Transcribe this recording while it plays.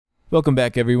Welcome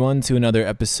back, everyone, to another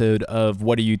episode of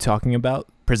What Are You Talking About,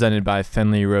 presented by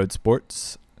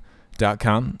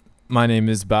FenleyRoadSports.com. My name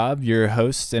is Bob, your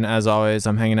host, and as always,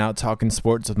 I'm hanging out talking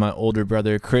sports with my older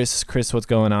brother, Chris. Chris, what's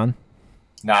going on?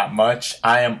 Not much.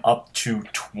 I am up to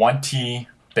 20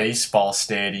 baseball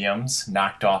stadiums,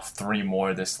 knocked off 3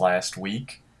 more this last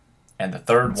week. And the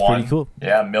third That's one, pretty cool.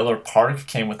 Yeah, Miller Park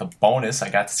came with a bonus. I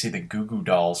got to see the Goo Goo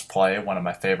Dolls play, one of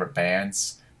my favorite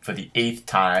bands, for the 8th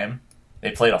time. They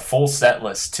played a full set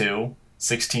list too,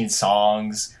 16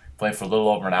 songs, played for a little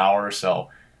over an hour, so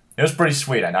it was pretty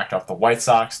sweet. I knocked off the White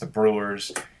Sox, the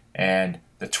Brewers, and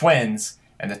the Twins.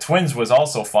 And the Twins was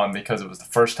also fun because it was the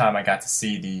first time I got to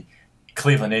see the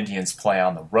Cleveland Indians play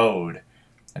on the road.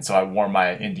 And so I wore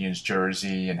my Indians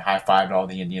jersey and high-fived all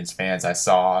the Indians fans I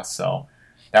saw, so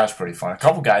that was pretty fun. A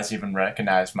couple guys even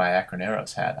recognized my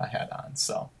Acroneros hat I had on,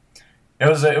 so it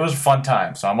was a fun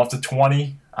time. So I'm up to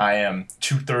 20. I am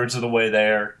 2/3 of the way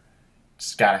there.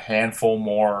 Just got a handful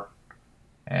more,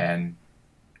 and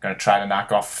going to try to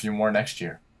knock off a few more next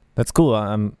year. That's cool.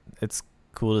 It's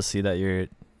cool to see that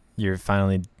you're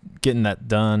finally getting that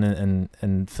done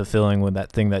and fulfilling with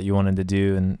that thing that you wanted to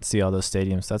do and see all those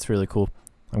stadiums. That's really cool.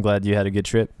 I'm glad you had a good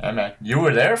trip. Hey man, you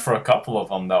were there for a couple of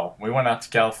them though. We went out to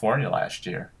California last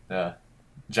year, the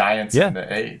Giants and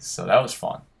the A's, so that was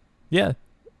fun. Yeah.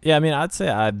 Yeah, I mean, I'd say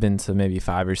I've been to maybe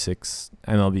 5 or 6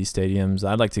 MLB stadiums.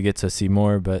 I'd like to get to see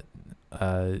more, but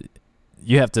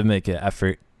you have to make an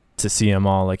effort to see them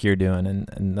all like you're doing,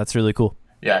 and that's really cool.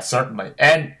 Yeah, certainly.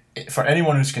 And for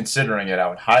anyone who's considering it, I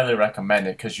would highly recommend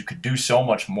it because you could do so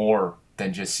much more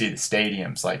than just see the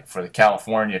stadiums. Like for the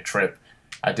California trip,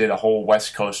 I did a whole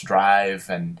West Coast drive,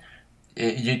 and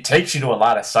it takes you to a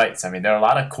lot of sites. I mean, there are a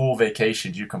lot of cool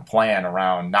vacations you can plan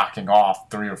around knocking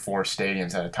off 3 or 4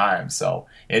 stadiums at a time. So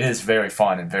it is very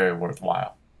fun and very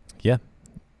worthwhile. Yeah,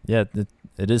 it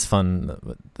is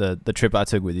fun. The trip I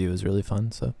took with you was really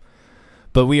fun. So,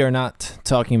 but we are not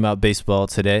talking about baseball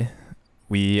today.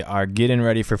 We are getting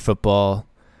ready for football.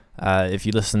 If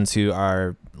you listen to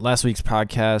our last week's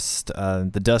podcast,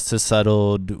 the dust has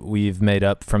settled. We've made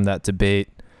up from that debate.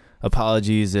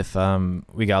 Apologies if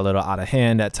we got a little out of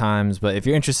hand at times, but if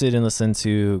you're interested in listening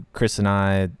to Chris and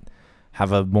I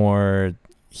have a more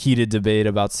heated debate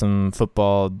about some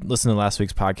football, listen to last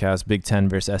week's podcast, Big Ten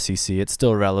versus SEC. It's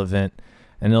still relevant,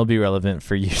 and it'll be relevant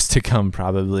for years to come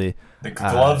probably. The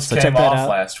gloves came off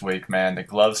last week, man. The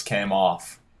gloves came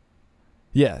off.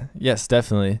 Yeah, yes,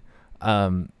 definitely.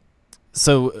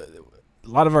 So a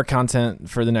lot of our content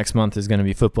for the next month is going to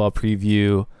be football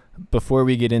preview. Before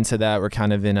we get into that, we're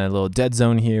kind of in a little dead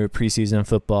zone here, preseason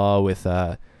football with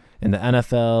in the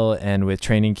NFL and with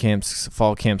training camps,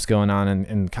 fall camps going on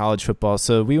in college football.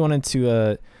 So we wanted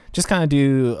to just kind of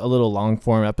do a little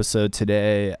long-form episode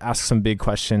today, ask some big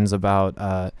questions about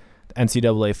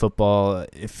NCAA football.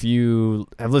 If you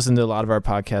have listened to a lot of our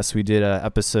podcasts, we did an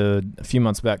episode a few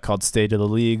months back called State of the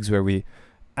Leagues, where we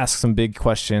ask some big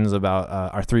questions about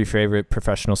our 3 favorite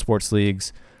professional sports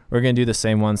leagues. We're going to do the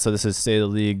same one. So this is State of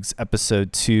the Leagues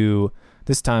episode 2,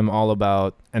 this time all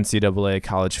about NCAA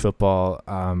college football.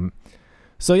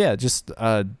 So yeah, just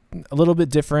a little bit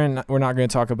different. We're not going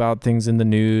to talk about things in the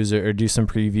news or do some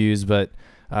previews, but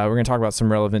we're going to talk about some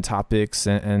relevant topics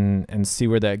and see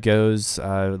where that goes.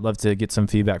 I'd love to get some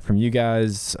feedback from you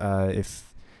guys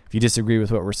if you disagree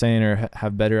with what we're saying or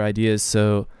have better ideas.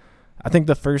 So I think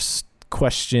the first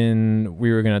question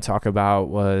we were going to talk about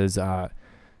was,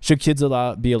 should kids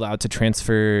be allowed to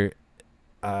transfer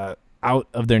out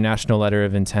of their national letter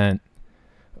of intent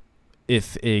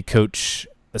if a coach,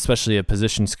 especially a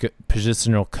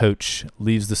positional coach,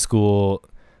 leaves the school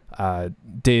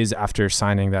days after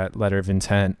signing that letter of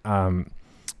intent?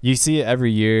 You see it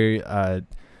every year.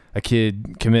 A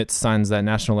kid commits, signs that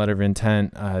national letter of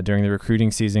intent during the recruiting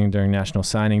season, during National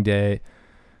Signing Day.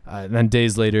 And then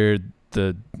days later,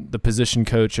 the position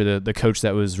coach or the coach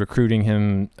that was recruiting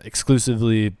him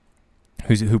exclusively,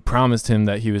 who promised him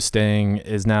that he was staying,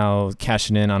 is now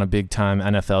cashing in on a big time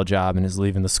NFL job and is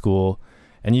leaving the school.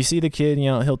 And you see the kid,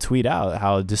 he'll tweet out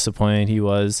how disappointed he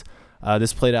was.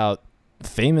 This played out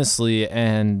famously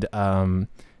and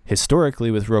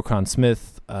historically with Roquan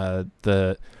Smith,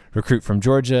 the recruit from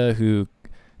Georgia, who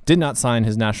did not sign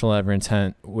his national letter of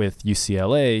intent with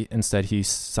UCLA. Instead, he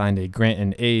signed a grant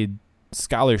and aid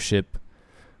scholarship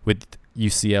with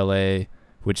UCLA,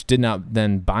 which did not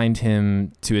then bind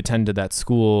him to attend to that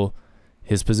school.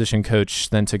 His position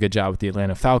coach then took a job with the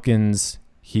Atlanta Falcons.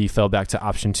 He fell back to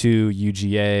option 2,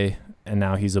 UGA, and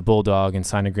now he's a Bulldog and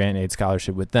signed a grant and aid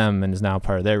scholarship with them and is now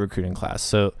part of their recruiting class.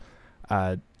 So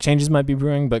changes might be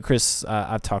brewing, but Chris,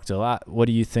 I've talked a lot. What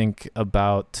do you think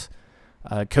about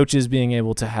coaches being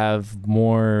able to have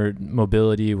more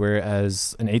mobility,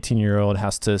 whereas an 18-year-old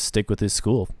has to stick with his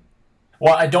school.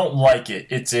 Well, I don't like it.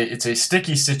 It's a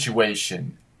sticky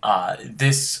situation.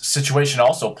 This situation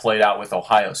also played out with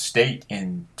Ohio State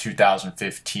in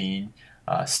 2015.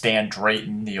 Stan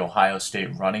Drayton, the Ohio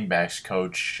State running backs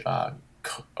coach,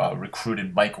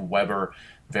 recruited Mike Weber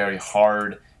very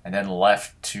hard and then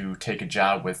left to take a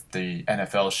job with the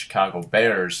NFL Chicago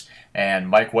Bears. And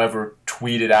Mike Weber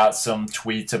tweeted out some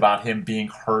tweets about him being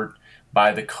hurt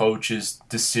by the coach's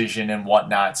decision and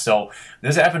whatnot. So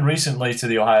this happened recently to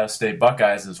the Ohio State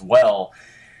Buckeyes as well.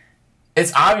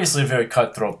 It's obviously a very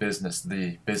cutthroat business,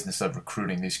 the business of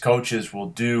recruiting. These coaches will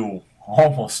do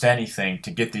almost anything to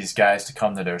get these guys to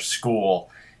come to their school.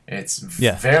 It's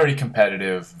very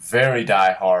competitive, very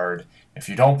diehard. If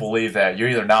you don't believe that, you're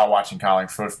either not watching college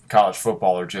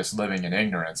football or just living in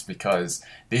ignorance, because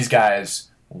these guys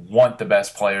want the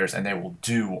best players and they will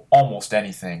do almost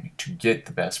anything to get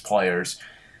the best players.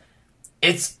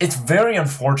 It's very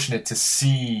unfortunate to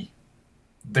see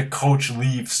the coach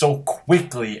leave so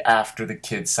quickly after the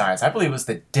kid signs. I believe it was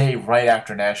the day right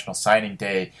after National Signing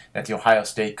Day that the Ohio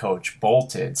State coach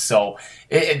bolted. So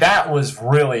that was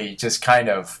really just kind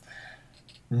of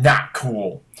not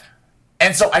cool.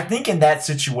 And so I think in that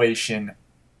situation,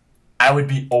 I would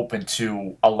be open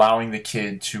to allowing the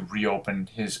kid to reopen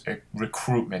his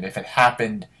recruitment if it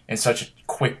happened in such a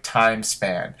quick time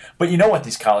span. But you know what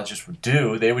these colleges would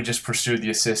do? They would just pursue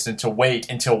the assistant to wait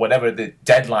until whatever the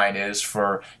deadline is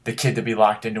for the kid to be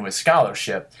locked into his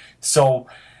scholarship. So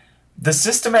the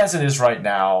system as it is right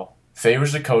now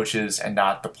favors the coaches and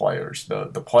not the players.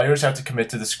 The players have to commit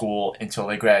to the school until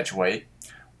they graduate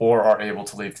or are able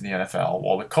to leave to the NFL,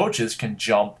 while the coaches can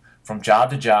jump from job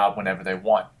to job whenever they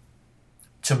want.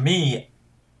 To me,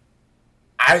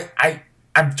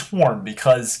 I'm torn,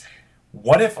 because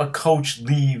what if a coach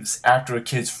leaves after a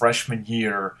kid's freshman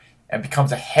year and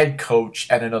becomes a head coach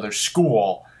at another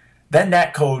school? Then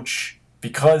that coach,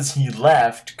 because he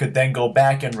left, could then go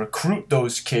back and recruit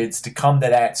those kids to come to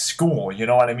that school. You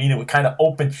know what I mean? It would kind of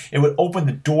open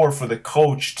the door for the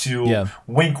coach to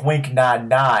wink, wink, nod,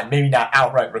 nod. Maybe not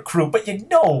outright recruit, but you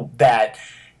know that,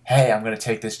 hey, I'm going to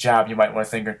take this job, you might want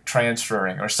to think of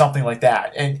transferring or something like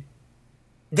that. And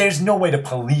there's no way to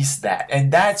police that.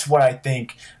 And that's what I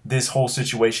think this whole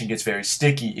situation gets very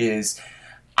sticky is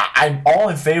I'm all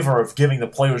in favor of giving the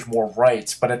players more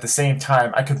rights, but at the same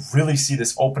time, I could really see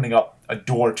this opening up a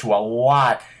door to a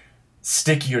lot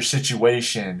stickier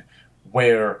situation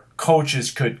where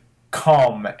coaches could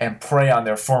come and prey on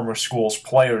their former school's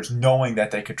players knowing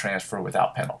that they could transfer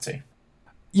without penalty.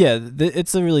 Yeah,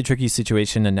 it's a really tricky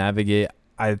situation to navigate.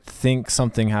 I think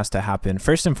something has to happen.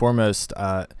 First and foremost,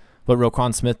 what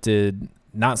Roquan Smith did,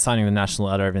 not signing the national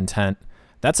letter of intent,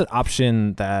 that's an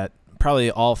option that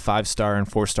probably all 5-star and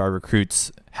 4-star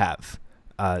recruits have.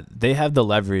 They have the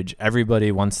leverage.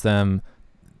 Everybody wants them.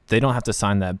 They don't have to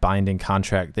sign that binding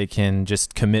contract. They can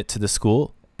just commit to the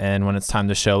school, and when it's time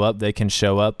to show up, they can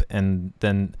show up, and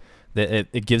then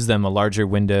it gives them a larger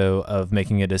window of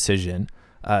making a decision.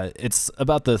 It's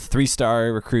about the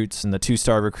 3-star recruits and the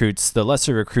 2-star recruits, the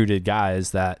lesser recruited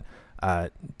guys that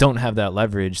don't have that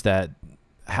leverage, that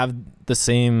have the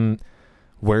same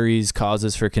worries,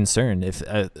 causes for concern. If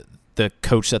the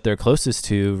coach that they're closest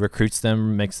to recruits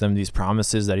them, makes them these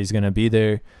promises that he's going to be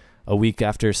there, a week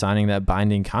after signing that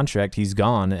binding contract, he's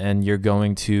gone, and you're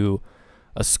going to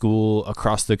a school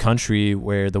across the country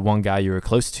where the one guy you were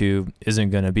close to isn't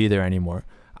going to be there anymore.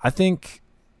 I think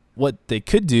what they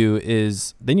could do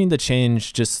is they need to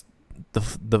change just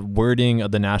the wording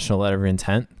of the national letter of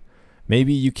intent.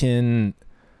 Maybe you can,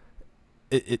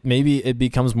 maybe it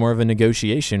becomes more of a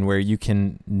negotiation where you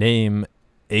can name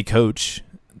a coach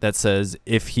that says,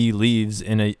 if he leaves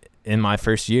in my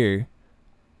first year,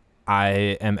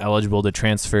 I am eligible to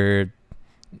transfer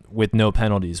with no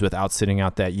penalties without sitting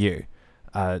out that year.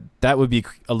 That would be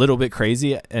a little bit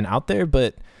crazy and out there,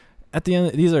 but at the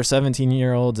end, these are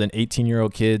 17-year-olds and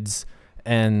 18-year-old kids,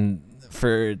 and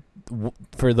for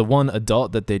the one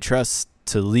adult that they trust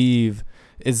to leave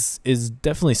is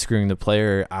definitely screwing the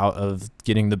player out of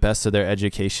getting the best of their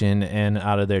education and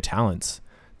out of their talents.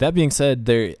 That being said,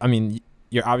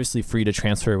 you're obviously free to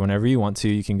transfer whenever you want to.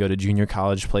 You can go to junior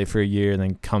college, play for a year, and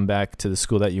then come back to the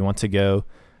school that you want to go.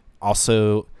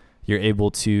 Also, you're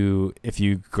able to, if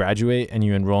you graduate and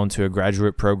you enroll into a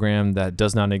graduate program that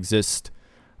does not exist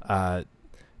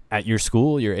at your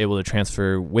school, you're able to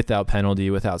transfer without penalty,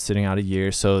 without sitting out a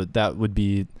year. So that would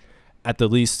be at the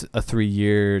least a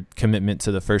 3-year commitment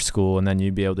to the first school, and then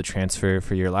you'd be able to transfer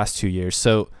for your last 2 years.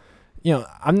 So,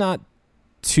 I'm not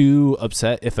too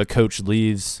upset if a coach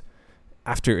leaves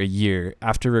after a year,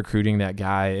 after recruiting that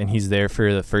guy and he's there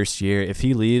for the first year, if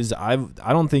he leaves, I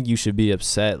don't think you should be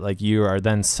upset. Like, you are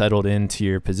then settled into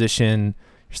your position,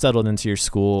 you're settled into your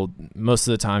school. Most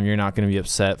of the time, you're not going to be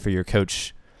upset for your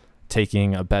coach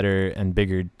taking a better and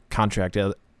bigger contract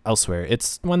elsewhere.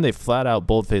 It's when they flat out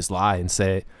bold-faced lie and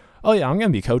say, oh yeah, I'm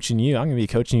going to be coaching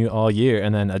you all year,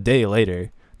 and then a day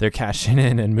later they're cashing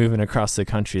in and moving across the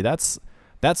country. That's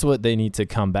what they need to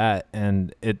combat,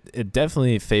 and it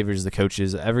definitely favors the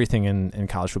coaches. Everything in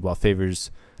college football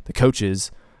favors the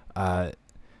coaches.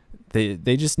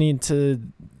 They just need to.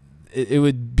 It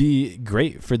would be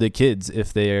great for the kids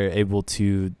if they are able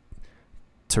to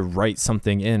write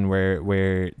something in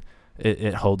where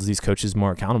it holds these coaches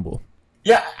more accountable.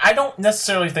 Yeah, I don't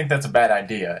necessarily think that's a bad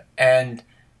idea, and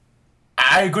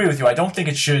I agree with you. I don't think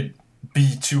it should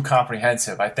be too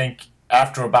comprehensive. I think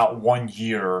after about 1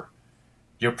 year,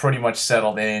 you're pretty much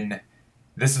settled in.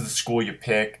 This is the school you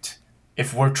picked.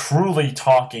 If we're truly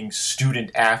talking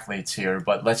student athletes here,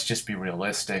 but let's just be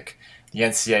realistic, the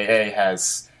NCAA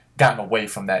has gotten away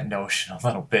from that notion a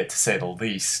little bit, to say the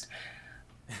least.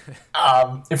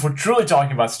 If we're truly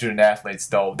talking about student athletes,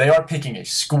 though, they are picking a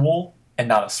school and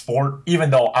not a sport,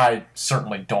 even though I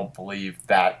certainly don't believe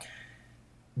that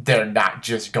they're not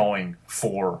just going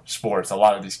for sports. A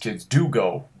lot of these kids do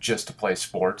go just to play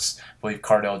sports. I believe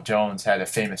Cardale Jones had a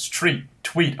famous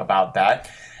tweet about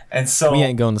that. And so we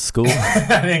ain't going to school.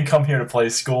 I didn't come here to play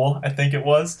school, I think it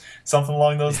was. Something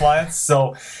along those lines.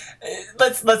 So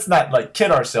let's not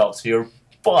kid ourselves here,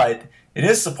 but it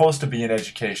is supposed to be an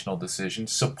educational decision.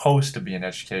 So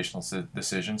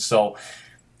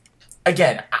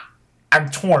again, I'm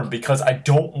torn because I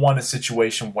don't want a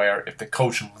situation where if the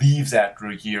coach leaves after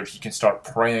a year, he can start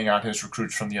preying on his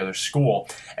recruits from the other school.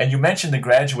 And you mentioned the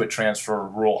graduate transfer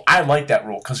rule. I like that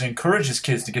rule because it encourages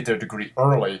kids to get their degree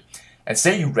early. And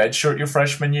say you redshirt your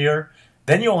freshman year,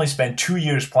 then you only spend 2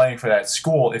 years playing for that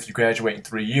school. If you graduate in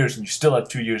 3 years and you still have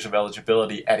 2 years of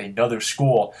eligibility at another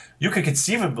school, you could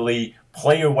conceivably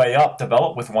play your way up,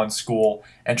 develop with one school,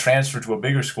 and transfer to a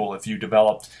bigger school if you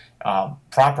developed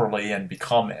properly and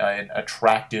become an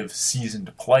attractive,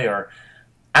 seasoned player.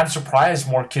 I'm surprised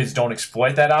more kids don't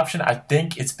exploit that option. I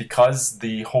think it's because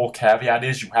the whole caveat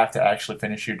is you have to actually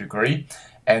finish your degree.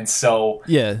 And so,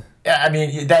 yeah, I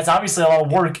mean, that's obviously a lot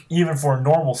of work even for a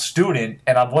normal student,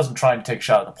 and I wasn't trying to take a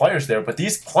shot at the players there, but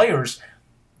these players,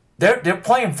 they're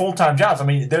playing full-time jobs. I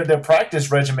mean, their practice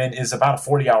regimen is about a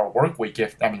 40-hour work week.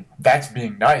 That's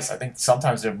being nice. I think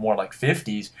sometimes they're more like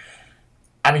 50s.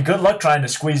 I mean, good luck trying to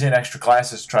squeeze in extra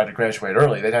classes to try to graduate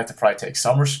early. They'd have to probably take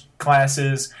summer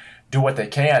classes, do what they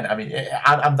can. I mean,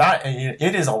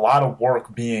 it is a lot of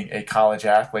work being a college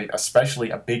athlete,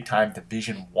 especially a big-time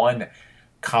Division I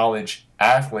college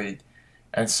athlete.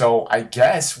 And so I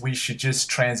guess we should just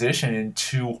transition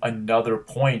into another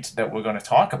point that we're going to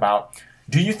talk about.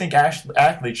 Do you think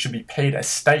athletes should be paid a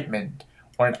stipend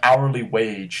or an hourly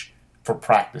wage for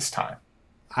practice time?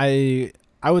 I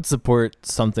would support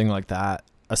something like that.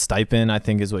 A stipend, I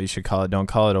think, is what you should call it. Don't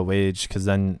call it a wage, because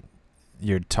then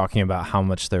you're talking about how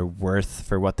much they're worth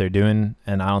for what they're doing,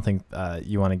 and I don't think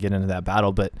you want to get into that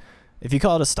battle. But if you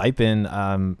call it a stipend,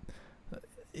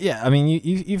 yeah, I mean,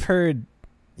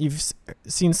 you've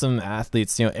seen some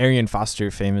athletes. Arian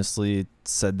Foster famously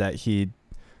said that he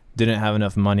didn't have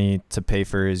enough money to pay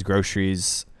for his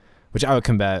groceries, which I would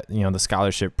combat. The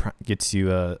scholarship gets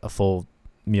you a full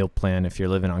meal plan if you're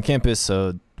living on campus,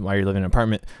 so why you're living in an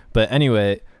apartment. But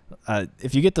anyway,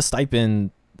 if you get the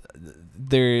stipend,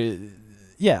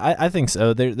 I think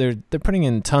so. They're putting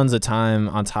in tons of time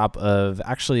on top of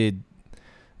actually,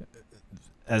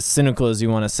 as cynical as you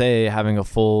want to say, having a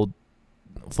full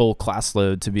class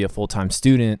load to be a full-time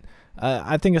student.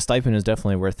 I think a stipend is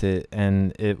definitely worth it,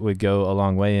 and it would go a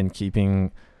long way in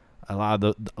keeping a lot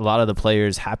of the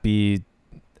players happy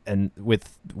and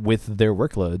with their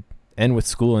workload and with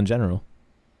school in general.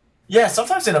 Yeah,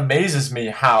 sometimes it amazes me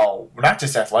how not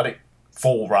just athletic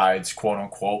full rides, quote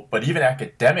unquote, but even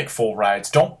academic full rides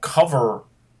don't cover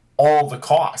all the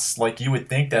costs. Like, you would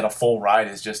think that a full ride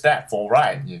is just that, full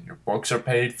ride. Your books are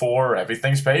paid for,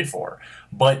 everything's paid for.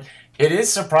 But it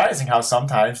is surprising how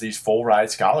sometimes these full ride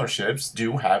scholarships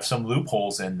do have some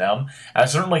loopholes in them. And I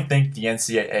certainly think the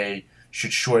NCAA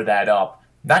should shore that up,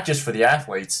 not just for the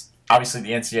athletes. Obviously,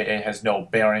 the NCAA has no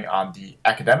bearing on the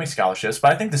academic scholarships,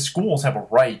 but I think the schools have a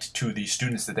right to the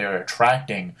students that they're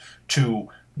attracting to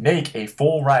make a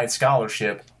full ride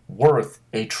scholarship worth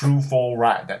a true full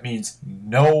ride. That means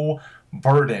no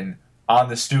burden on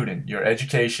the student. Your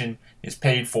education is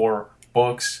paid for,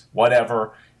 books,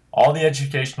 whatever. All the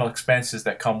educational expenses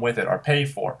that come with it are paid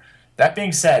for. That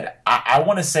being said, I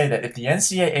want to say that if the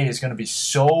NCAA is going to be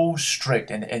so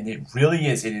strict, and it really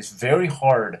is, it is very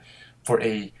hard for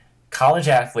a college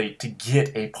athlete to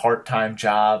get a part-time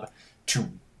job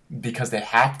because they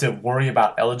have to worry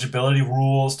about eligibility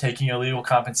rules, taking illegal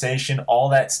compensation, all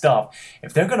that stuff.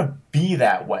 If they're going to be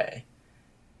that way,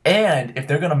 and if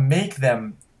they're going to make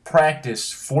them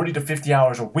practice 40 to 50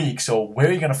 hours a week, so where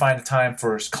are you going to find the time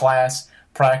for class,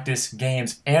 practice,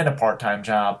 games, and a part-time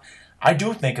job? I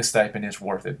do think a stipend is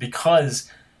worth it because,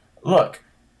 look,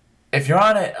 if you're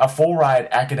on a full-ride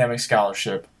academic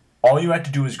scholarship, all you have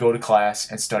to do is go to class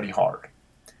and study hard.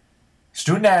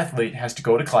 Student-athlete has to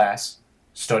go to class,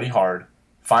 study hard,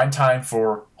 find time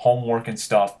for homework and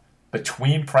stuff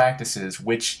between practices,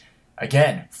 which,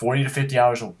 again, 40 to 50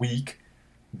 hours a week,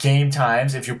 game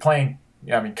times, if you're playing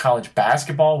college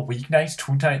basketball, weeknights,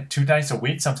 two nights a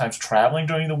week, sometimes traveling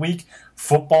during the week,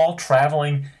 football,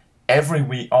 traveling every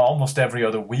week, almost every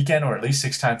other weekend, or at least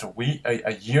 6 times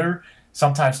a year.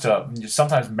 Sometimes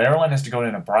Maryland has to go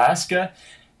to Nebraska.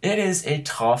 It is a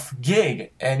tough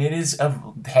gig, and it is a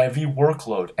heavy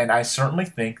workload. And I certainly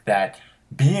think that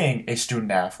being a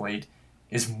student athlete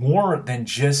is more than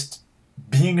just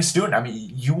being a student. I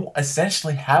mean, you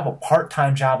essentially have a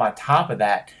part-time job on top of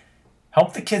that.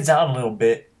 Help the kids out a little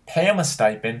bit, pay them a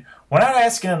stipend. We're not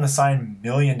asking them to sign $1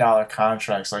 million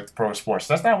contracts like the pro sports.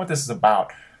 That's not what this is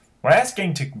about. We're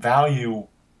asking to value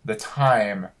the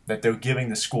time that they're giving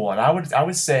the school. And I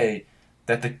would say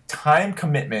that the time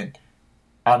commitment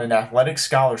on an athletic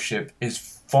scholarship is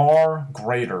far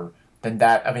greater than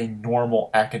that of a normal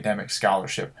academic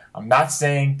scholarship. I'm not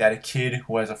saying that a kid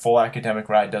who has a full academic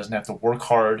ride doesn't have to work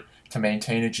hard to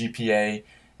maintain a GPA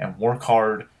and work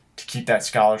hard to keep that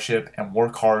scholarship and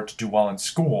work hard to do well in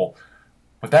school.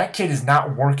 But that kid is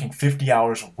not working 50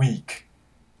 hours a week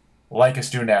like a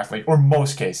student athlete, or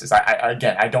most cases. I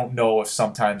don't know if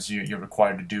sometimes you're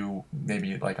required to do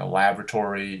maybe like a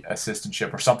laboratory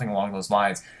assistantship or something along those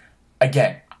lines.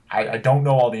 Again, I don't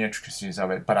know all the intricacies of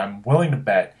it, but I'm willing to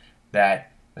bet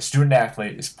that a student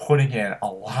athlete is putting in a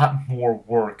lot more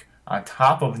work on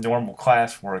top of normal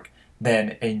classwork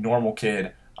than a normal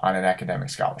kid on an academic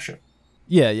scholarship.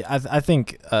 Yeah, I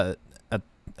think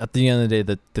at the end of the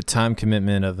day, the time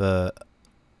commitment of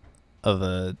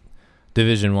a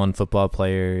Division I football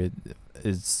player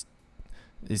is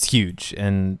huge,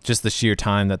 and just the sheer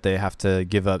time that they have to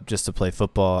give up just to play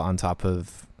football on top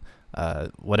of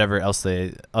whatever else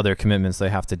other commitments they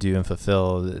have to do and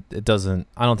fulfill. It doesn't.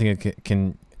 I don't think it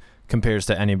can compares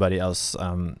to anybody else.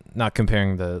 Not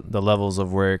comparing the levels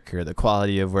of work or the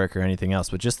quality of work or anything else,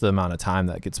 but just the amount of time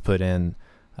that gets put in.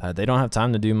 They don't have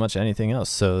time to do much anything else.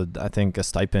 So I think a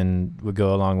stipend would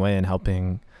go a long way in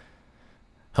helping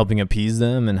appease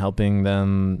them and helping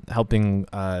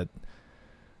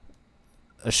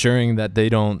assuring that they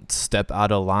don't step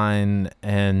out of line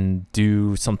and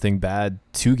do something bad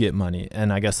to get money.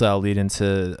 And I guess that'll lead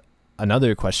into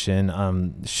another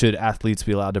question. Should athletes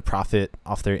be allowed to profit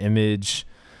off their image,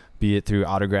 be it through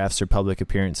autographs or public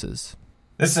appearances?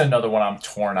 This is another one I'm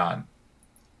torn on.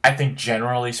 I think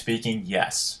generally speaking,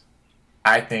 yes.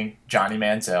 I think Johnny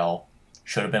Manziel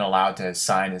should have been allowed to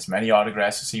sign as many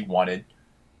autographs as he wanted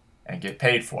and get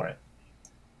paid for it.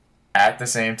 At the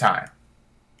same time,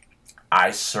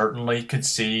 I certainly could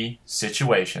see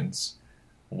situations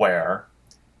where,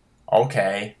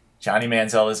 okay, Johnny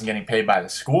Manziel isn't getting paid by the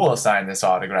school to sign this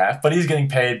autograph, but he's getting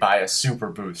paid by a super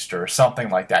booster or something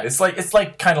like that. It's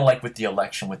like kind of like with the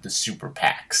election with the super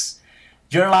PACs.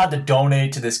 You're allowed to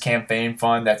donate to this campaign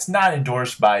fund that's not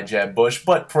endorsed by Jeb Bush,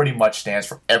 but pretty much stands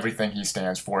for everything he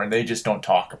stands for, and they just don't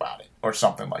talk about it, or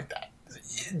something like that.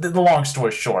 The long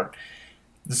story short,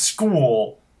 the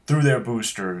school, through their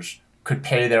boosters, could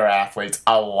pay their athletes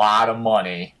a lot of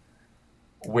money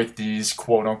with these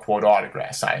quote-unquote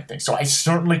autograph signing things. So I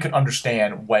certainly could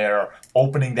understand where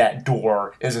opening that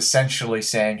door is essentially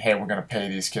saying, hey, we're going to pay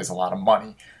these kids a lot of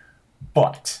money.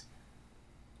 But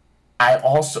I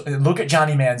also look at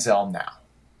Johnny Manziel now.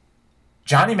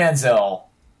 Johnny Manziel,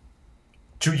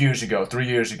 3 years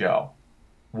ago,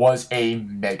 was a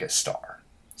megastar.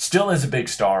 Still is a big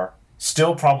star.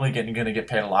 Still probably going to get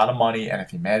paid a lot of money, and if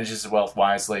he manages his wealth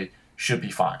wisely, should be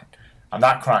fine. I'm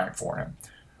not crying for him.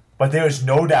 But there is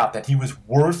no doubt that he was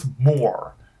worth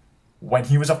more when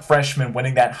he was a freshman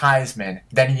winning that Heisman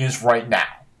than he is right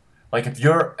now. Like, if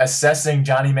you're assessing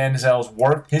Johnny Manziel's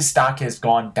worth, his stock has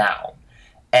gone down.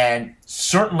 And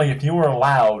certainly if you were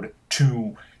allowed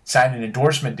to sign an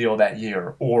endorsement deal that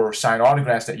year or sign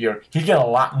autographs that year, he'd get a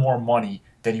lot more money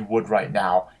than he would right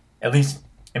now, at least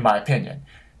in my opinion.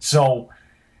 So,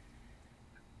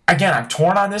 again, I'm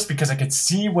torn on this because I could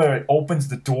see where it opens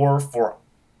the door for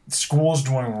schools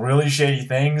doing really shady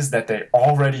things that they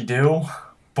already do,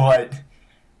 but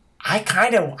I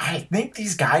think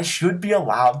these guys should be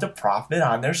allowed to profit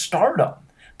on their stardom.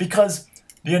 Because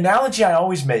the analogy I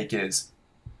always make is,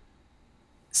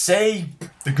 say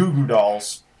the Goo Goo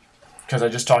Dolls, because I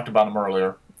just talked about them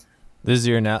earlier. This is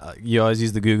you always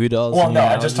use the Goo Goo Dolls? Well, no,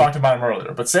 I just talked about them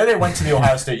earlier. But say they went to the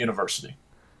Ohio State University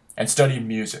and studied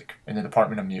music in the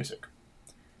Department of Music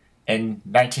in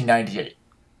 1998.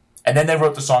 And then they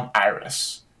wrote the song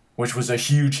Iris, which was a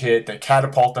huge hit that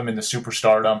catapulted them into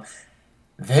superstardom.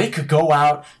 They could go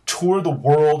out, tour the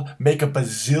world, make $1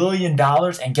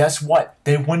 bazillion, and guess what?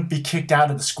 They wouldn't be kicked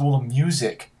out of the School of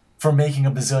Music for making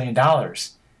 $1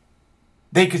 bazillion.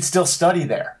 They could still study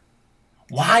there.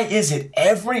 Why is it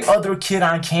every other kid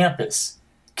on campus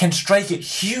can strike it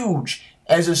huge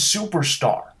as a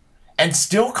superstar and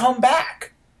still come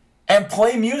back and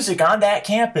play music on that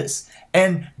campus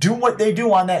and do what they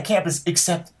do on that campus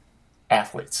except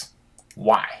athletes?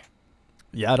 Why?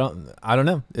 Yeah, I don't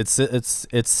know.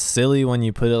 It's silly when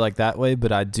you put it like that way,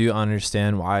 but I do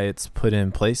understand why it's put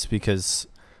in place because,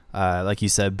 like you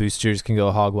said, boosters can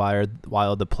go hog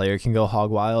wild, the player can go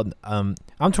hog wild. I'm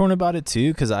torn about it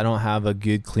too because I don't have a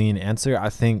good, clean answer. I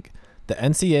think the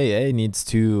NCAA needs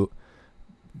to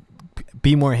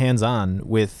be more hands-on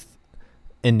with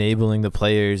enabling the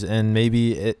players, and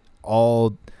maybe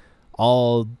all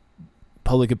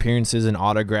public appearances and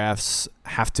autographs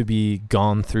have to be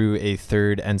gone through a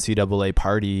third NCAA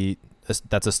party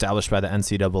that's established by the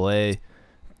NCAA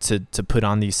to put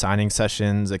on these signing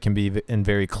sessions. It can be in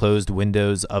very closed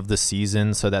windows of the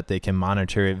season so that they can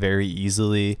monitor it very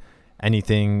easily.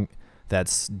 Anything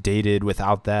that's dated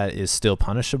without that is still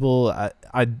punishable.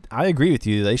 I agree with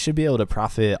you. They should be able to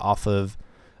profit off of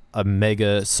a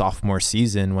mega sophomore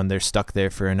season when they're stuck there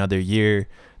for another year.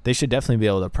 They should definitely be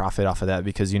able to profit off of that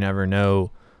because you never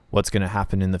know what's going to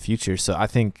happen in the future. So I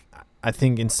think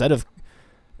instead of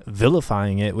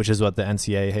vilifying it, which is what the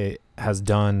NCAA has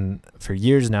done for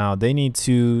years now, they need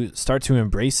to start to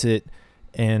embrace it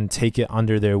and take it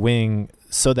under their wing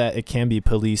so that it can be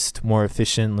policed more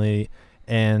efficiently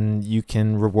and you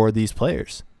can reward these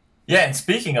players. Yeah, and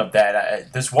speaking of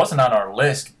that, this wasn't on our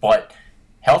list, but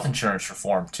health insurance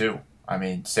reform too. I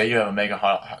mean, say you have a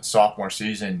mega sophomore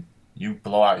season, you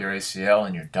blow out your ACL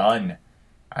and you're done.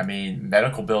 I mean,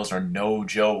 medical bills are no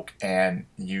joke, and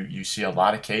you see a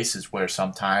lot of cases where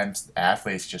sometimes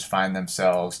athletes just find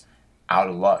themselves out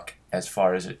of luck as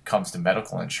far as it comes to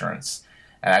medical insurance.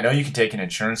 And I know you can take an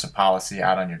insurance policy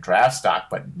out on your draft stock,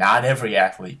 but not every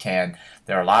athlete can.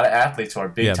 There are a lot of athletes who are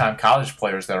big-time college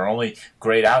players that are only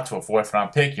grade out to a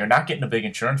fourth-round pick. You're not getting a big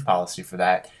insurance policy for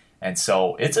that. And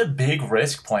so it's a big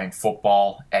risk playing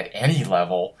football at any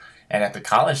level. And at the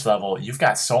college level, you've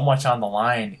got so much on the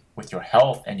line with your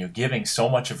health, and you're giving so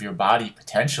much of your body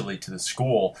potentially to the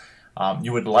school.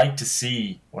 You would like to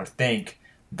see or think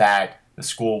that the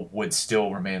school would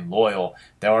still remain loyal.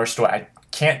 There are I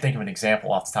can't think of an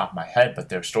example off the top of my head, but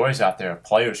there are stories out there of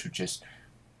players who just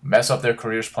mess up their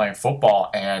careers playing football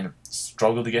and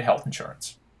struggle to get health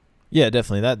insurance. Yeah,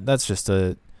 definitely. That's just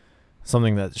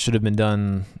something that should have been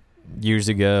done years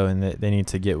ago, and they need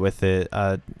to get with it.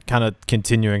 Kind of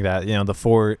continuing that,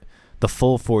 the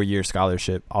full 4-year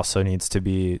scholarship also needs to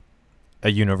be a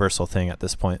universal thing at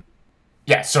this point.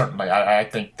 Yeah, certainly. I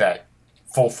think that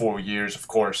full 4 years, of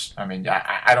course. I mean,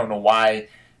 I don't know why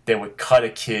they would cut a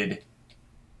kid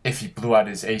if he blew out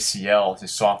his ACL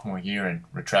his sophomore year and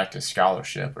retract his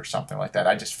scholarship or something like that.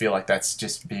 I just feel like that's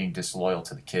just being disloyal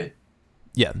to the kid.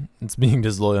 Yeah, it's being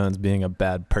disloyal and it's being a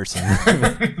bad person.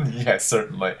 Yeah,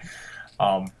 certainly.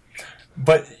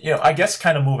 But, I guess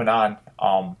kind of moving on,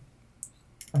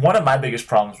 one of my biggest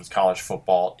problems with college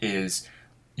football is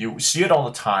you see it all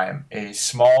the time. A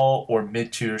small or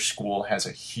mid-tier school has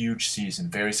a huge season,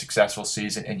 very successful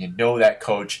season, and you know that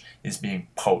coach is being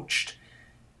poached.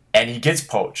 And he gets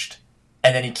poached,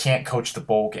 and then he can't coach the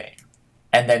bowl game.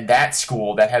 And then that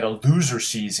school that had a loser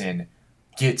season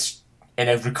gets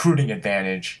a recruiting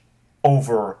advantage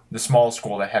over the small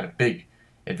school that had a big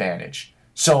advantage.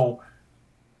 So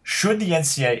should the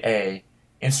NCAA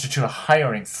institute a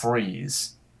hiring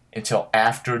freeze until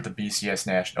after the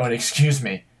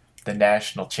the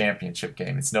national championship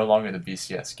game? It's no longer the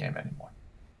BCS game anymore.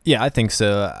 Yeah, I think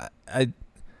so.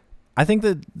 I think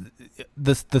that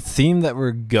the theme that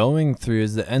we're going through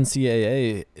is the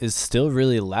NCAA is still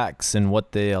really lax in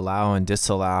what they allow and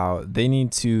disallow. They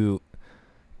need to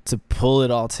pull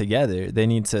it all together. They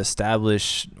need to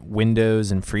establish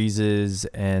windows and freezes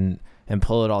and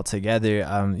pull it all together.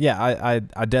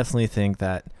 I definitely think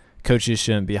that coaches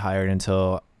shouldn't be hired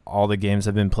until all the games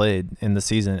have been played in the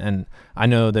season. And I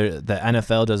know the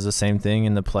NFL does the same thing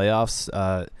in the playoffs.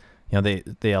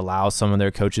 They allow some of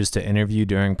their coaches to interview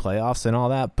during playoffs and all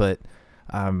that. But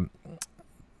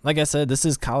like I said, this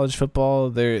is college football.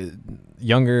 They're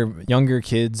younger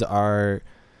kids are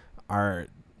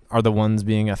the ones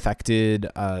being affected.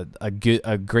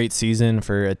 A great season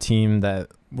for a team that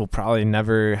will probably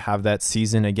never have that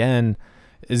season again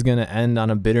is going to end on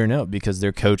a bitter note because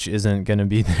their coach isn't going to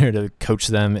be there to coach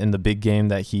them in the big game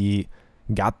that he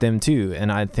got them to.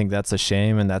 And I think that's a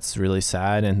shame, and that's really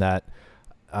sad, and that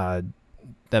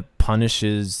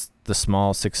punishes the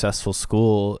small successful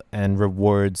school and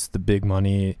rewards the big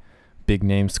money, big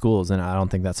name schools. And I don't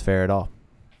think that's fair at all.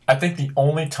 I think the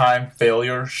only time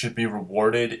failure should be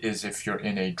rewarded is if you're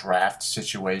in a draft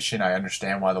situation. I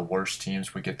understand why the worst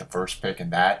teams would get the first pick in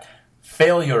that.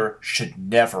 Failure should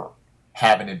never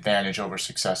have an advantage over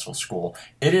successful school.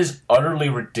 It is utterly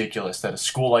ridiculous that a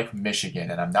school like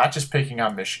Michigan, and I'm not just picking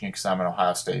on Michigan because I'm an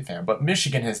Ohio State fan, but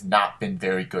Michigan has not been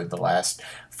very good the last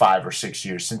 5 or 6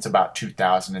 years, since about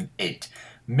 2008.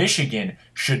 Michigan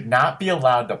should not be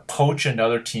allowed to poach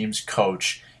another team's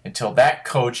coach until that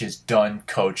coach is done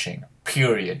coaching,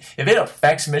 period. If it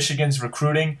affects Michigan's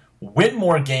recruiting, win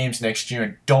more games next year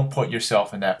and don't put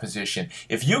yourself in that position.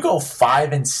 If you go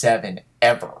 5-7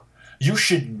 ever, you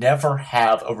should never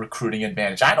have a recruiting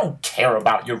advantage. I don't care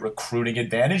about your recruiting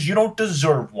advantage. You don't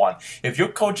deserve one. If your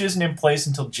coach isn't in place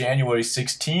until January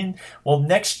 16, well,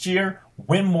 next year,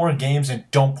 win more games and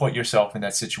don't put yourself in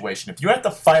that situation. If you have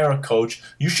to fire a coach,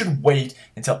 you should wait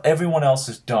until everyone else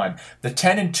is done. The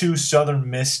 10-2 Southern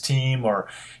Miss team or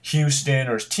Houston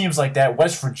or teams like that,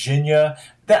 West Virginia,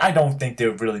 I don't think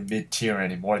they're really mid-tier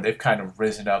anymore. They've kind of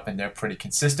risen up and they're pretty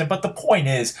consistent. But the point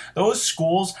is, those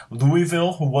schools,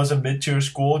 Louisville, who was a mid-tier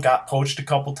school, got poached a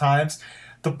couple times.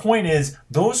 The point is,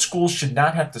 those schools should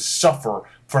not have to suffer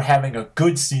for having a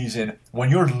good season when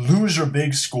your loser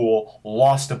big school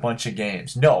lost a bunch of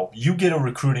games. No, you get a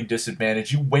recruiting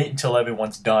disadvantage. You wait until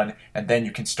everyone's done, and then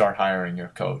you can start hiring your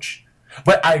coach.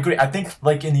 But I agree. I think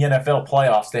like in the NFL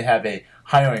playoffs, they have a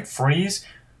hiring freeze.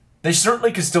 They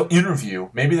certainly could still interview.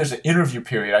 Maybe there's an interview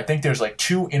period. I think there's like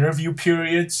 2 interview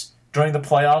periods during the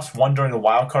playoffs, one during the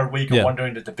wild card week and one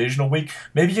during the divisional week.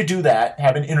 Maybe you do that,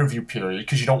 have an interview period,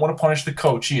 because you don't want to punish the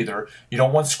coach either. You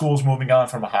don't want schools moving on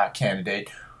from a hot candidate.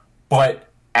 But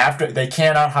after they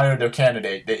cannot hire their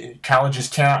candidate, colleges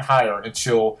cannot hire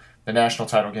until the national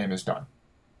title game is done.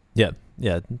 Yeah,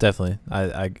 definitely.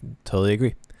 I totally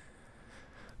agree.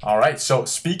 All right, so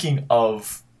speaking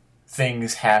of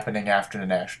things happening after the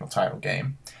national title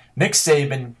game, Nick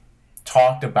Saban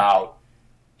talked about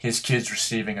his kids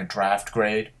receiving a draft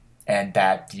grade and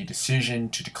that the decision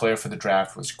to declare for the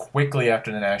draft was quickly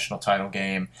after the national title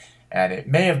game, and it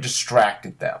may have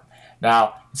distracted them.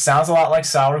 Now, it sounds a lot like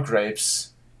sour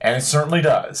grapes, and it certainly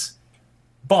does,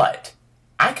 but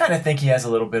I kind of think he has a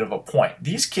little bit of a point.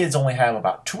 These kids only have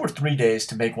about 2 or 3 days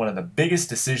to make one of the biggest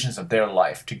decisions of their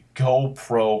life, to go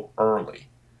pro early.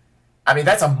 I mean,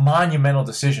 that's a monumental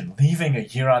decision, leaving a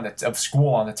year of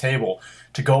school on the table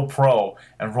to go pro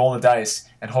and roll the dice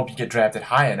and hope you get drafted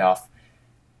high enough.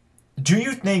 Do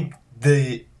you think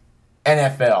the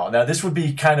NFL, now this would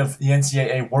be kind of the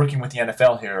NCAA working with the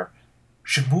NFL here,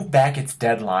 should move back its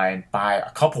deadline by a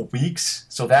couple weeks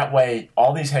so that way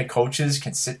all these head coaches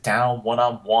can sit down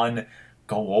one-on-one,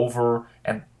 go over,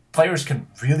 and players can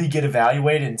really get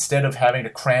evaluated instead of having to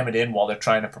cram it in while they're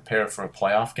trying to prepare for a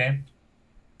playoff game?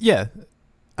 Yeah,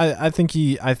 I think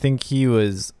he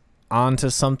was onto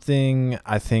something.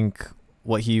 I think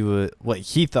what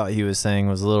he thought he was saying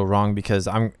was a little wrong, because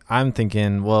I'm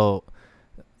thinking, well,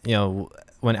 you know,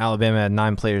 when Alabama had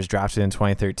 9 players drafted in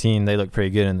 2013, they looked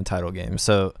pretty good in the title game.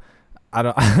 So I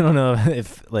don't know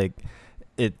if like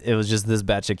it was just this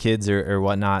batch of kids or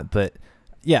whatnot, but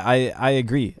yeah, I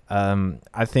agree.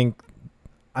 I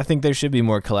think there should be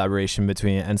more collaboration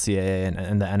between NCAA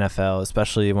and the NFL,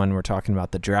 especially when we're talking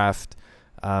about the draft.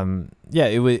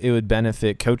 It would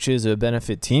benefit coaches. It would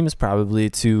benefit teams probably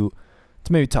to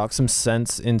maybe talk some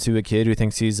sense into a kid who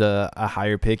thinks he's a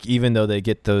higher pick, even though they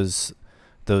get those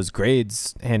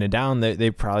grades handed down. They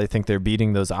probably think they're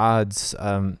beating those odds.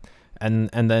 And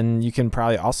then you can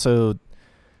probably also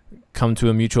come to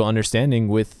a mutual understanding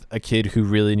with a kid who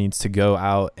really needs to go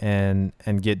out and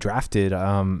get drafted.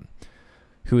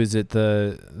 Who is it?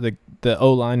 The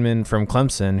O lineman from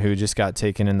Clemson who just got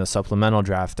taken in the supplemental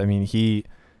draft. I mean, he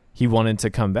wanted to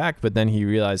come back, but then he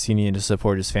realized he needed to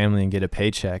support his family and get a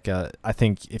paycheck. I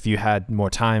think if you had more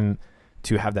time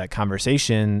to have that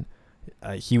conversation,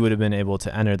 he would have been able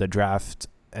to enter the draft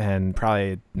and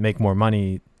probably make more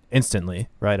money instantly,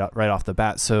 right off the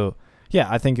bat. So Yeah,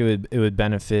 I think it would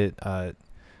benefit.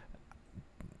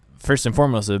 First and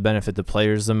foremost, it would benefit the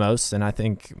players the most, and I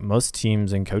think most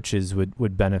teams and coaches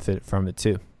would benefit from it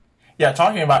too. Yeah,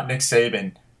 talking about Nick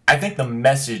Saban, I think the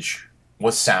message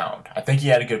was sound. I think he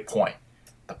had a good point.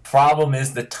 The problem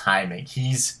is the timing.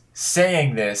 He's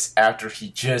saying this after he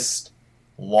just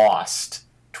lost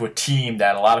to a team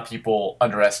that a lot of people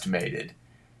underestimated.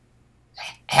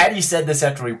 Had he said this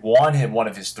after he won one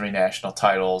of his 3 national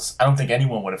titles, I don't think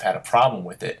anyone would have had a problem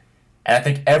with it. And I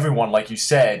think everyone, like you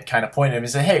said, kind of pointed at him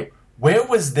and said, hey, where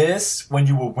was this when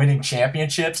you were winning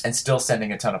championships and still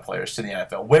sending a ton of players to the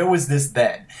NFL? Where was this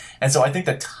then? And so I think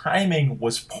the timing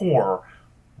was poor,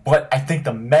 but I think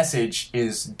the message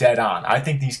is dead on. I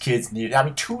think these kids need,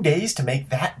 2 days to make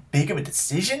that big of a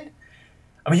decision?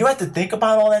 You have to think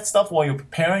about all that stuff while you're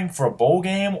preparing for a bowl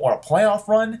game or a playoff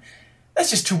run? That's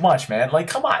just too much, man. Like,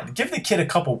 come on. Give the kid a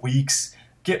couple weeks.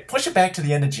 Push it back to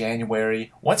the end of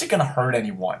January. What's it going to hurt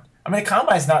anyone? The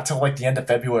combine's not till like the end of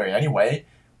February anyway.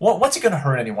 What's it going to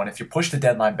hurt anyone if you push the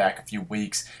deadline back a few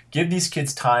weeks? Give these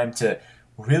kids time to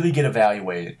really get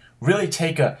evaluated. Really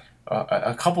take a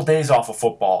couple days off of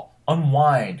football.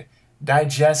 Unwind.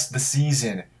 Digest the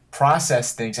season.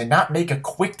 Process things. And not make a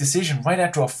quick decision right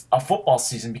after a football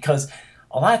season, because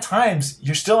a lot of times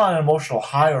you're still on an emotional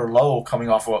high or low coming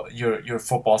off of your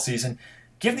football season.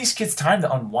 Give these kids time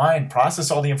to unwind,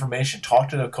 process all the information, talk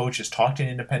to their coaches, talk to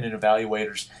independent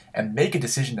evaluators, and make a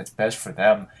decision that's best for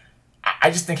them.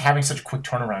 I just think having such a quick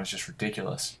turnaround is just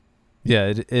ridiculous. Yeah,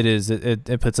 it is.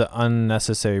 It puts an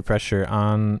unnecessary pressure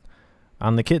on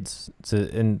the kids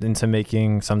into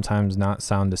making sometimes not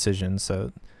sound decisions.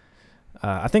 So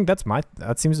I think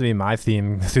that seems to be my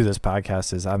theme through this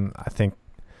podcast. Is I think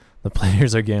the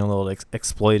players are getting a little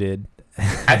exploited.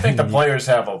 I think the players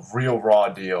have a real raw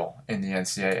deal in the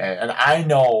NCAA. And I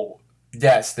know,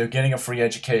 yes, they're getting a free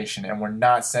education, and we're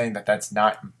not saying that that's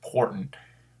not important.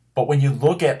 But when you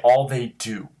look at all they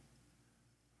do,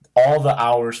 all the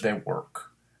hours they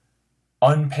work,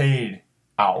 unpaid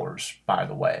hours, by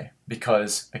the way,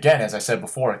 because, again, as I said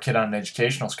before, a kid on an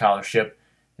educational scholarship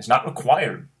is not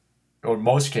required, or in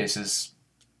most cases,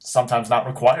 sometimes not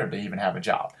required to even have a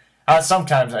job.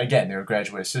 Sometimes, again, there are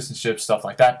graduate assistantships, stuff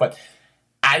like that, but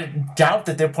I doubt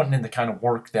that they're putting in the kind of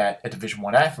work that a Division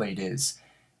I athlete is.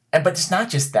 But it's not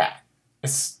just that.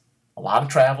 It's a lot of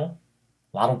travel,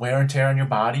 a lot of wear and tear on your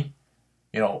body.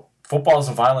 Football is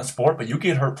a violent sport, but you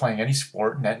get hurt playing any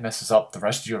sport, and that messes up the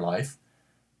rest of your life.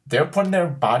 They're putting their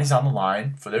bodies on the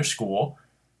line for their school.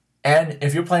 And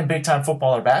if you're playing big-time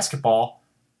football or basketball,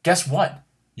 guess what?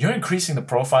 You're increasing the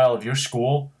profile of your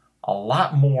school a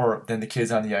lot more than the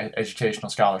kids on the educational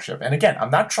scholarship. And again,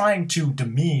 I'm not trying to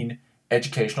demean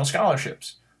educational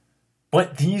scholarships,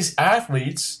 but these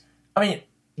athletes,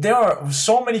 there are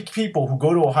so many people who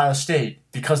go to Ohio State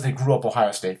because they grew up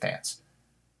Ohio State fans.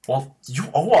 Well, you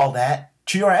owe all that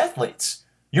to your athletes.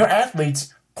 Your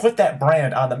athletes put that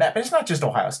brand on the map. And it's not just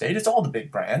Ohio State. It's all the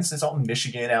big brands. It's all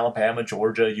Michigan, Alabama,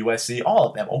 Georgia, USC, all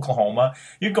of them, Oklahoma.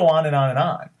 You go on and on and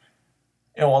on.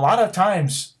 A lot of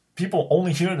times people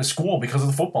only hear the school because of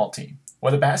the football team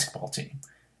or the basketball team.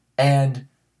 And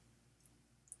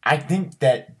I think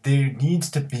that there needs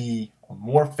to be a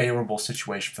more favorable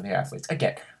situation for the athletes.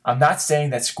 Again, I'm not saying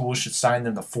that schools should sign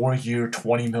them the 4-year,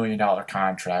 $20 million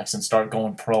contracts and start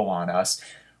going pro on us.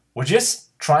 We're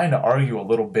just trying to argue a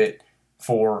little bit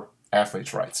for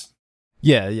athletes' rights.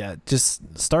 Yeah.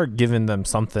 Just start giving them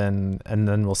something, and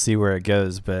then we'll see where it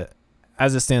goes. But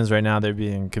as it stands right now, they're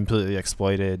being completely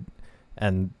exploited.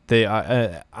 And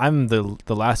I'm the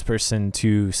last person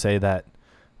to say that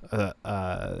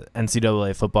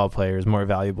NCAA football player is more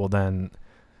valuable than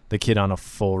the kid on a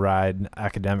full ride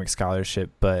academic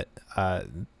scholarship, but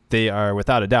they are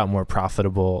without a doubt more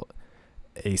profitable.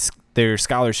 Their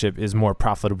scholarship is more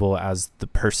profitable as the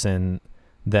person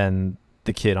than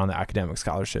the kid on the academic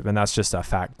scholarship, and that's just a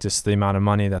fact. Just the amount of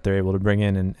money that they're able to bring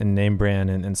in and name brand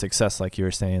and success, like you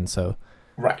were saying. So.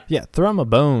 Right. Yeah, throw them a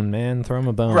bone, man. Throw them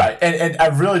a bone. Right, and I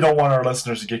really don't want our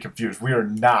listeners to get confused. We are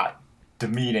not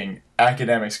demeaning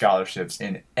academic scholarships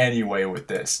in any way with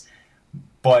this.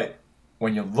 But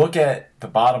when you look at the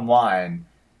bottom line,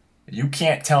 you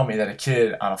can't tell me that a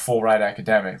kid on a full ride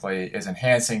academically is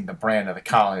enhancing the brand of the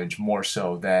college more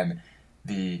so than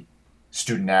the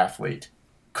student athlete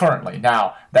currently.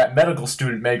 Now, that medical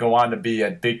student may go on to be a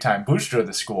big-time booster of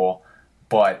the school,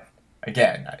 but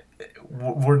again,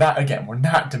 we're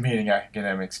not demeaning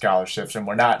academic scholarships, and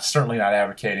we're certainly not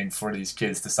advocating for these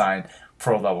kids to sign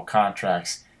pro-level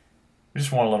contracts. We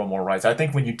just want a little more rights. I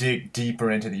think when you dig deeper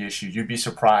into the issue, you'd be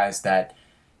surprised that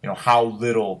how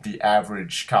little the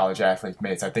average college athlete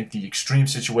makes. I think the extreme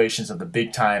situations of the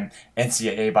big-time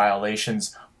NCAA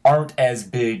violations aren't as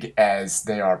big as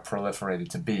they are proliferated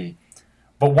to be.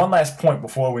 But one last point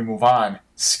before we move on,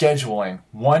 scheduling.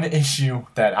 One issue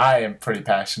that I am pretty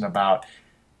passionate about.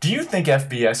 Do you think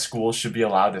FBS schools should be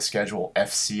allowed to schedule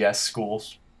FCS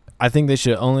schools? I think they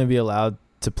should only be allowed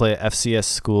to play an FCS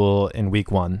school in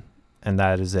week 1, and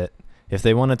that is it. If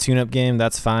they want a tune-up game,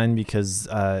 that's fine, because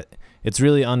it's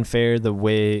really unfair the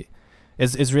way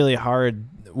it's really hard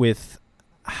with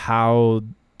how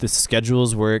the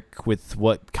schedules work, with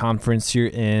what conference you're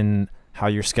in, how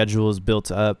your schedule is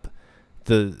built up.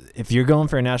 If you're going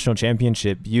for a national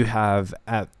championship, you have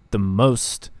at the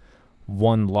most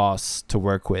one loss to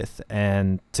work with,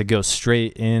 and to go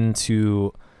straight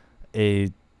into a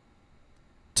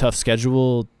tough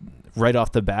schedule right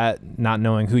off the bat, not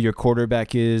knowing who your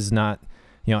quarterback is, not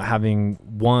having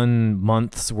 1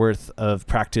 month's worth of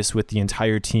practice with the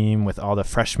entire team, with all the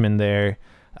freshmen there,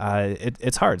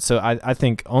 it's hard. So I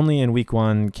think only in week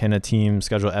 1 can a team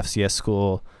schedule FCS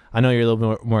school. I know you're a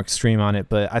little bit more extreme on it,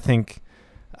 but I think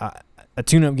a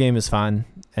tune-up game is fine,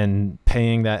 and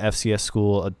paying that FCS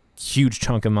school a huge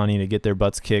chunk of money to get their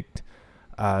butts kicked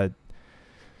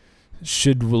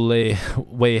should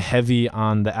weigh heavy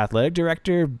on the athletic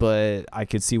director, but I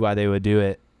could see why they would do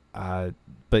it.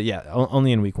 But yeah,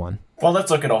 only in week 1. Well,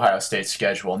 let's look at Ohio State's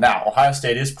schedule. Now, Ohio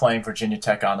State is playing Virginia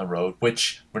Tech on the road,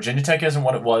 which Virginia Tech isn't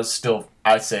what it was. Still,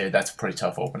 I'd say that's a pretty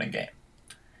tough opening game.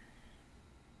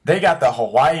 They got the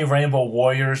Hawaii Rainbow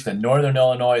Warriors, the Northern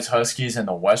Illinois Huskies, and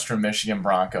the Western Michigan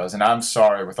Broncos. And I'm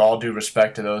sorry, with all due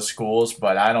respect to those schools,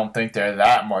 but I don't think they're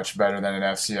that much better than an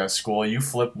FCS school. You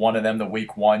flip one of them to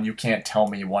week 1, you can't tell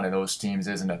me one of those teams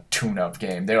isn't a tune-up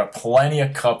game. There are plenty of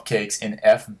cupcakes in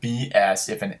FBS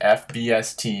if an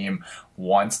FBS team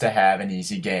wants to have an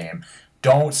easy game.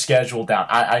 Don't schedule down.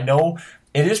 I know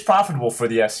it is profitable for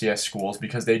the FCS schools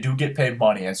because they do get paid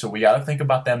money, and so we got to think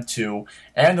about them too.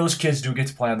 And those kids do get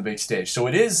to play on the big stage, so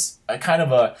it is a kind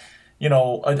of a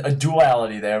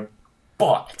duality there.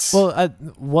 But I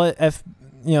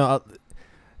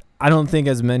don't think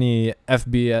as many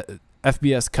FBS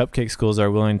cupcake schools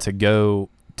are willing to go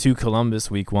to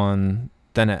Columbus week 1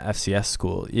 than an FCS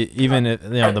school, even if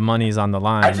the money's on the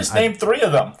line. I just named 3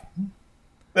 of them.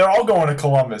 They're all going to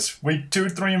Columbus week 2,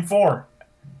 3, and 4.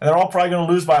 And they're all probably going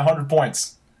to lose by 100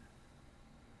 points.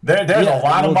 There's a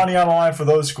lot of money on the line for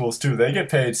those schools, too. They get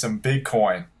paid some big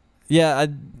coin. Yeah,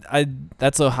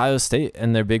 that's Ohio State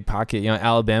and their big pocket.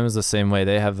 Alabama's the same way.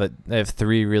 They have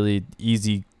 3 really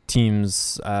easy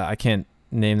teams. I can't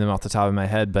name them off the top of my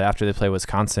head, but after they play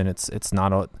Wisconsin, it's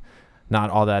not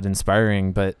all that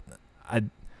inspiring. But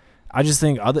I just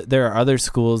think there are other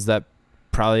schools that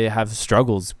probably have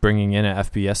struggles bringing in an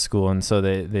FBS school, and so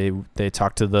they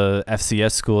talk to the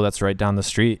FCS school that's right down the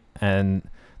street, and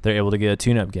they're able to get a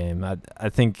tune-up game. I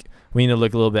think we need to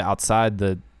look a little bit outside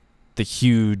the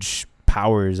huge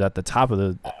powers at the top of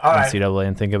the NCAA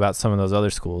and think about some of those other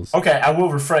schools. Okay, I will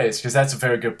rephrase because that's a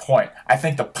very good point. I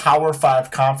think the Power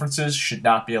 5 conferences should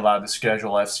not be allowed to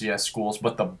schedule FCS schools,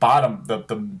 but the bottom, the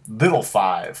little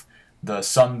 5, the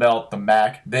Sun Belt, the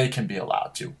MAC, they can be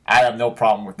allowed to. I have no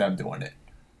problem with them doing it.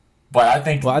 But I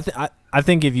think... Well, I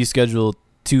think if you schedule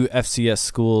 2 FCS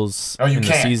schools in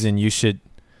the season, you should...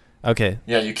 Okay.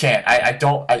 Yeah, you can't. I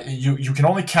don't... You can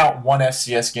only count 1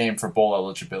 FCS game for bowl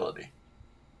eligibility.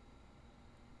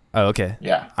 Oh, okay.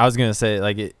 Yeah. I was going to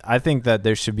say, I think that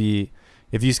there should be...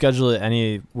 If you schedule it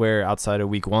anywhere outside of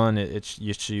week 1,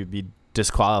 you should be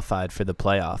disqualified for the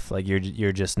playoff.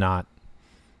 You're just not...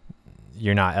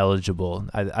 You're not eligible.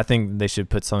 I think they should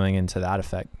put something into that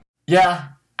effect. Yeah.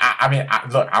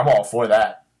 Look, I'm all for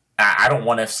that. I don't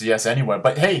want FCS anywhere.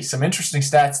 But, hey, some interesting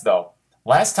stats, though.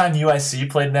 Last time USC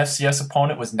played an FCS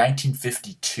opponent was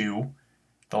 1952.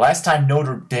 The last time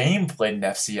Notre Dame played an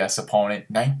FCS opponent,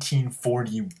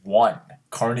 1941,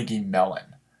 Carnegie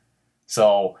Mellon.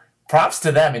 So, props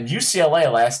to them. And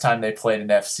UCLA, last time they played an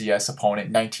FCS opponent,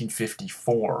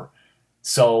 1954.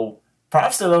 So,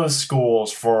 props to those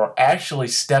schools for actually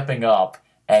stepping up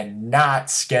and not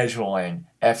scheduling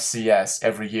FCS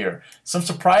every year. Some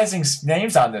surprising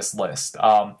names on this list.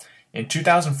 In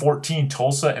 2014,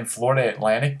 Tulsa and Florida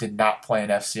Atlantic did not play an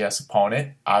FCS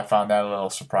opponent. I found that a little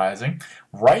surprising.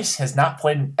 Rice has not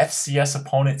played an FCS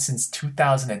opponent since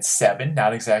 2007,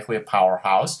 not exactly a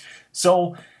powerhouse.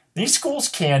 So these schools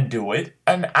can do it,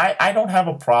 and I don't have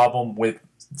a problem with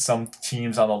some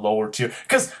teams on the lower tier.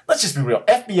 Because let's just be real,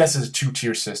 FBS is a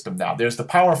 2-tier system now. There's the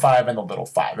Power 5 and the Little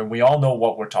 5, and we all know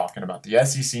what we're talking about. The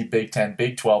SEC, Big 10,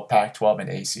 Big 12, Pac-12, and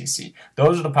ACC.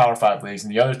 Those are the Power 5 leagues,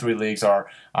 and the other 3 leagues are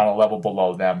on a level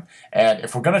below them. And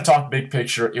if we're going to talk big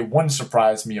picture, it wouldn't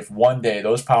surprise me if one day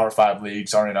those Power 5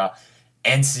 leagues are in a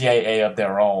NCAA of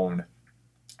their own,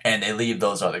 and they leave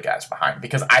those other guys behind.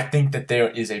 Because I think that there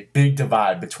is a big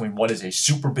divide between what is a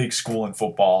super big school in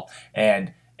football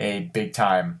and a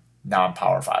big-time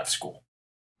non-Power 5 school.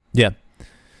 Yeah.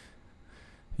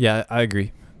 Yeah, I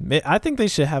agree. I think they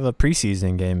should have a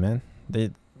preseason game, man.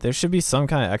 There should be some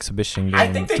kind of exhibition game.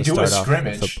 I think they do a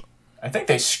scrimmage. I think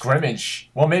they scrimmage.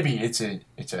 Well, maybe it's a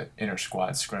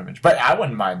inter-squad scrimmage. But I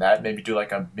wouldn't mind that. Maybe do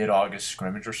like a mid-August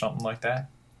scrimmage or something like that.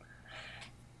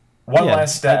 One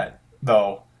last stat,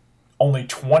 though. Only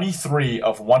 23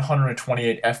 of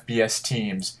 128 FBS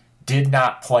teams did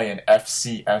not play an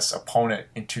FCS opponent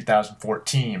in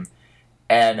 2014.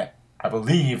 And I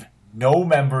believe no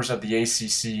members of the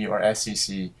ACC or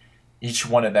SEC, each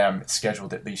one of them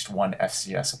scheduled at least one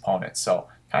FCS opponent. So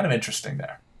kind of interesting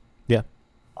there. Yeah.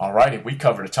 Alrighty, we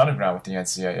covered a ton of ground with the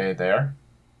NCAA there.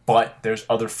 But there's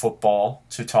other football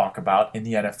to talk about in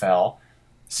the NFL.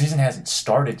 The season hasn't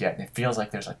started yet, and it feels like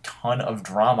there's a ton of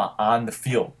drama on the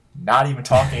field. Not even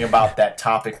talking about that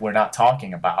topic we're not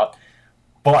talking about.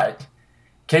 But, in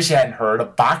case you hadn't heard, a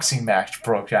boxing match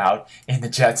broke out in the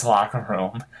Jets locker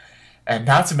room. And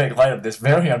not to make light of this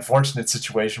very unfortunate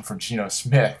situation for Geno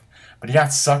Smith, but he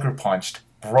got sucker punched,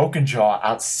 broken jaw,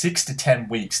 out 6 to 10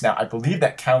 weeks. Now, I believe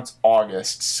that counts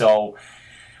August, so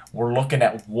we're looking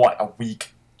at, a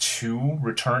week 2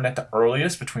 return at the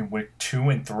earliest, between week 2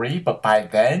 and 3. But by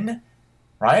then,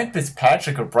 Ryan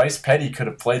Fitzpatrick or Bryce Petty could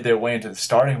have played their way into the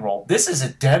starting role. This is a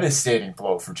devastating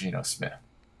blow for Geno Smith.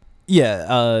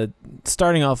 Yeah,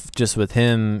 starting off just with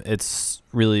him, it's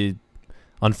really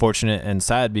unfortunate and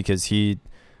sad because he,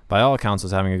 by all accounts,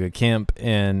 was having a good camp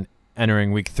and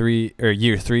entering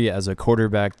year 3 as a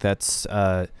quarterback. That's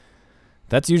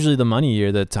usually the money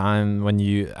year, the time when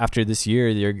after this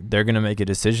year, they're going to make a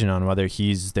decision on whether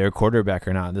he's their quarterback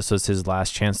or not. This was his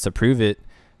last chance to prove it.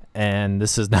 And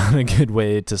this is not a good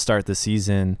way to start the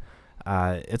season.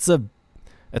 It's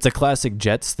a classic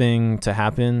Jets thing to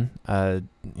happen.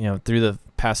 Through the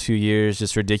past few years,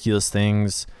 just ridiculous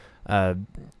things.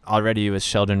 Already with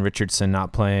Sheldon Richardson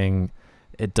not playing,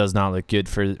 it does not look good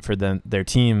for their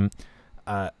team.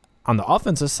 On the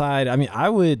offensive side, I mean, I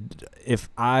would, if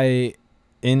I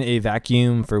in a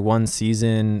vacuum for one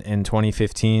season in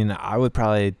 2015, I would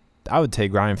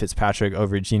take Ryan Fitzpatrick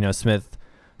over Geno Smith.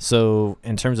 So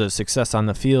in terms of success on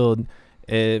the field,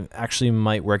 it actually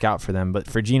might work out for them. But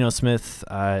for Geno Smith,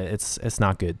 it's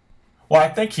not good. Well, I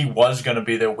think he was going to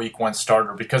be their week 1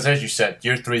 starter because, as you said,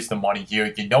 year 3 is the money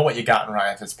year. You know what you got in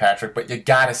Ryan Fitzpatrick, but you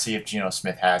got to see if Geno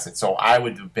Smith has it. So I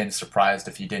would have been surprised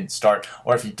if he didn't start,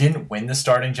 or if he didn't win the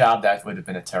starting job. That would have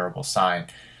been a terrible sign.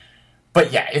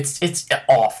 But yeah, it's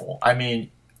awful. I mean,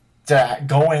 to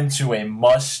go into a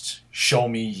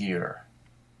must-show-me year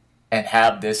and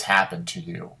have this happen to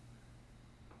you,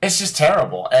 it's just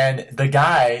terrible. And the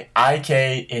guy,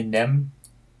 IK Enemkpai,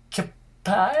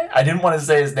 I didn't want to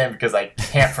say his name because I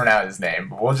can't pronounce his name,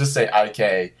 but we'll just say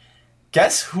IK.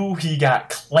 Guess who he got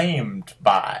claimed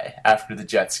by after the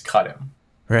Jets cut him?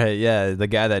 Right, yeah, the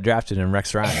guy that drafted him,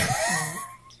 Rex Ryan.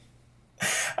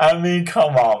 I mean,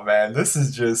 come on, man. This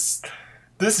is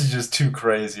just too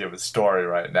crazy of a story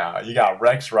right now. You got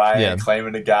Rex Ryan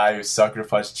claiming the guy who sucker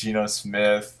punched Geno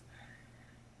Smith.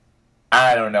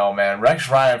 I don't know, man. Rex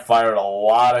Ryan fired a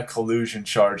lot of collusion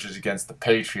charges against the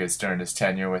Patriots during his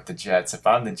tenure with the Jets. If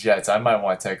I'm the Jets, I might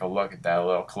want to take a look at that a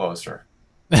little closer.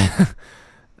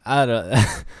 I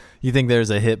don't. You think there's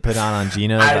a hit put on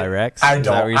Geno by Rex? I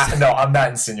don't. No, I'm not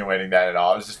insinuating that at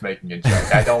all. I was just making a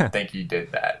joke. I don't think he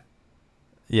did that.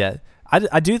 Yeah,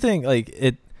 I do think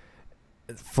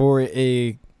for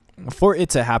it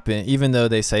to happen, even though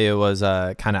they say it was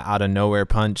a kind of out of nowhere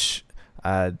punch,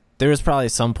 there was probably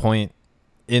some point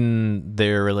in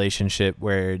their relationship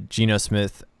where Geno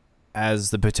Smith,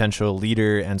 as the potential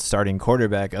leader and starting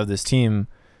quarterback of this team,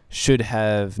 should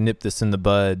have nipped this in the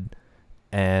bud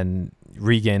and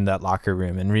regained that locker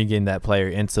room and regained that player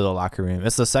into the locker room.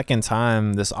 It's the second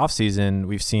time this offseason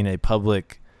we've seen a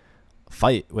public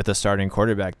fight with a starting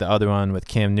quarterback. The other one with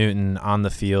Cam Newton on the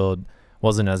field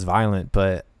wasn't as violent,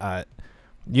 but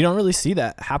you don't really see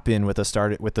that happen with the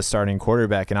starting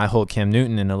quarterback. And I hold Cam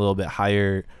Newton in a little bit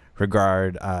higher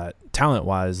regard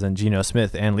talent-wise than Geno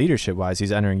Smith, and leadership-wise.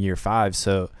 He's entering year 5,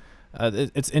 so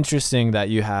it's interesting that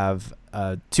you have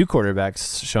 2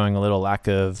 quarterbacks showing a little lack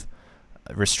of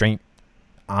restraint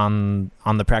on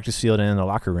the practice field and in the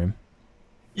locker room.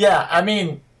 Yeah, I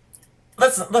mean,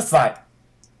 let's not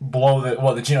blow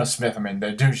the Geno Smith. I mean,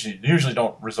 they usually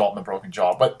don't result in a broken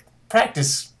jaw, but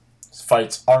practice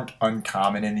fights aren't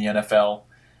uncommon in the NFL.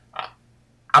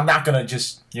 I'm not gonna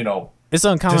just It's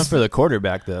uncommon for the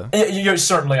quarterback, though. You're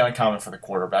certainly uncommon for the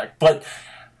quarterback, but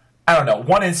I don't know.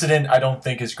 One incident I don't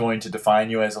think is going to define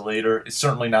you as a leader. It's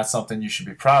certainly not something you should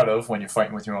be proud of when you're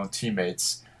fighting with your own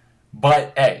teammates.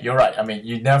 But hey, you're right. I mean,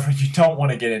 you don't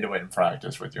want to get into it in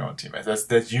practice with your own teammates.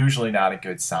 That's usually not a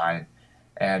good sign.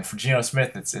 And for Geno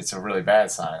Smith, it's a really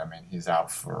bad sign. I mean, he's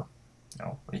out for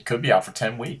he could be out for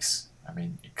 10 weeks. I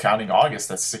mean, counting August,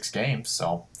 that's 6 games.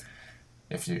 So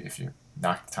if you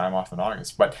knock the time off in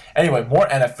August. But anyway, more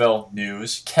NFL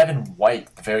news. Kevin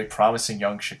White, the very promising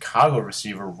young Chicago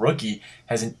receiver rookie,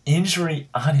 has an injury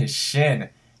on his shin,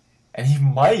 and he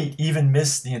might even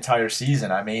miss the entire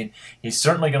season. I mean, he's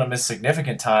certainly going to miss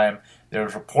significant time.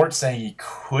 There's reports saying he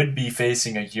could be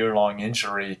facing a year-long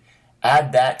injury.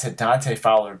 Add that to Dante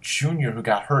Fowler Jr., who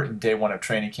got hurt in day 1 of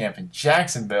training camp in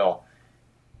Jacksonville.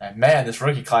 And man, this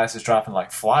rookie class is dropping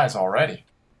like flies already.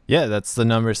 Yeah, that's the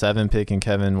number 7 pick in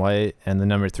Kevin White and the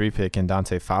number 3 pick in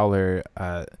Dante Fowler.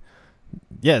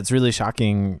 Yeah, it's really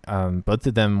shocking. Both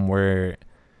of them were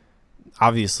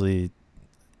obviously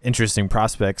interesting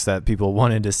prospects that people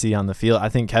wanted to see on the field. I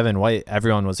think Kevin White,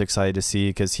 everyone was excited to see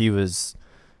because he was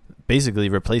basically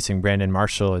replacing Brandon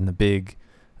Marshall in the big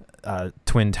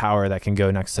twin tower that can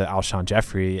go next to Alshon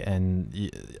Jeffrey,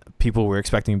 and people were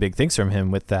expecting big things from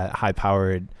him with that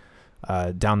high-powered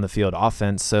down the field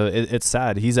offense. So it's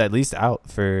sad. He's at least out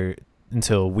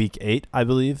until week 8, I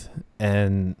believe.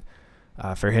 And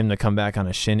for him to come back on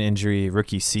a shin injury,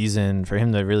 rookie season, for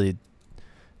him to really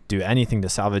do anything to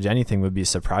salvage anything would be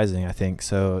surprising, I think.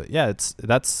 So yeah,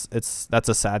 that's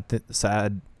a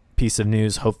sad piece of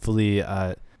news. Hopefully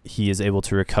he is able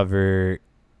to recover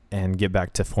and get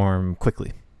back to form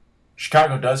quickly.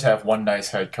 Chicago does have one nice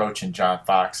head coach in John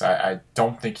Fox. I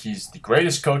don't think he's the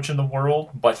greatest coach in the world,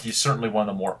 but he's certainly one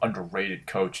of the more underrated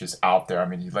coaches out there. I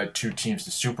mean, he led 2 teams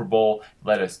to Super Bowl,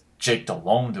 led Jake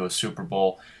Delhomme to a Super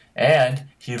Bowl, and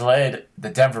he led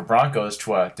the Denver Broncos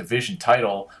to a division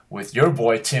title with your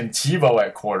boy Tim Tebow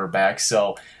at quarterback.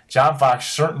 So John Fox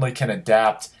certainly can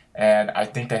adapt, and I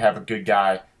think they have a good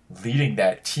guy leading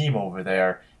that team over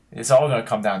there. It's all going to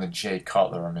come down to Jay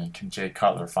Cutler. I mean, can Jay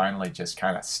Cutler finally just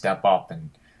kind of step up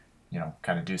and,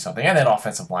 kind of do something? And that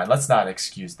offensive line, let's not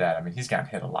excuse that. I mean, he's gotten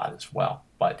hit a lot as well.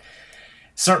 But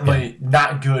certainly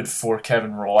not good for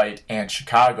Kevin White and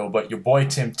Chicago. But your boy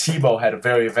Tim Tebow had a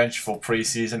very eventful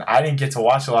preseason. I didn't get to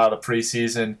watch a lot of the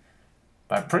preseason,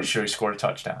 but I'm pretty sure he scored a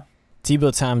touchdown.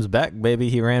 Tebow time's back, baby.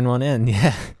 He ran one in,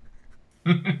 yeah.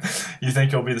 You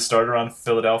think he'll be the starter on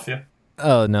Philadelphia?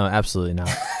 Oh, no, absolutely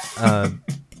not.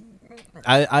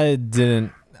 I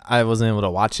wasn't able to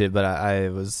watch it, but I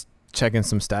was checking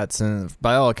some stats, and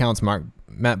by all accounts,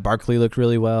 Matt Barkley looked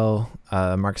really well.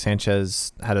 Mark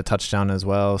Sanchez had a touchdown as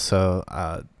well. So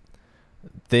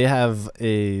they have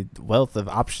a wealth of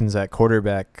options at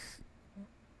quarterback,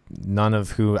 none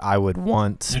of who I would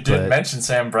want. You didn't mention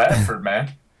Sam Bradford,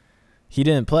 man. He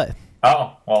didn't play.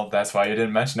 Oh, well, that's why you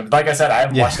didn't mention him. Like I said, I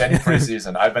haven't watched any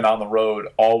preseason. I've been on the road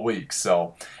all week,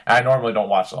 so I normally don't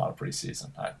watch a lot of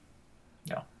preseason.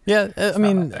 Yeah, I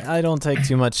mean, I don't take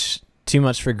too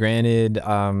much for granted.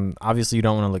 Obviously, you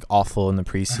don't want to look awful in the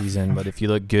preseason, but if you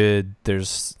look good,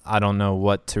 I don't know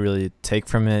what to really take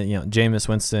from it. Jameis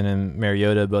Winston and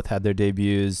Mariota both had their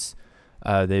debuts.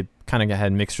 They kind of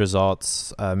had mixed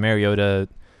results. Mariota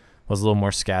was a little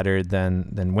more scattered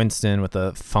than Winston, with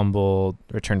a fumble,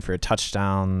 return for a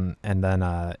touchdown, and then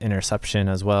interception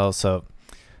as well. So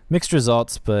mixed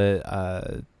results,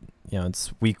 but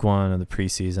it's week 1 of the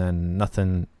preseason.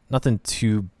 Nothing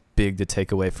too big to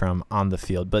take away from on the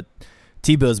field. But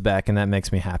Tebow's back, and that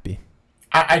makes me happy.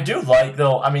 I do like,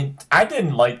 though, I mean, I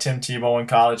didn't like Tim Tebow in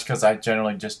college because I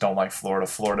generally just don't like Florida.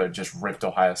 Florida just ripped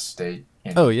Ohio State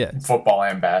in football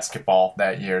and basketball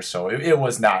that year, so it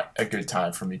was not a good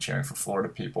time for me cheering for Florida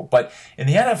people. But in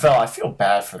the NFL, I feel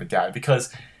bad for the guy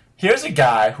because here's a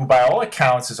guy who, by all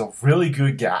accounts, is a really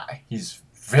good guy. He's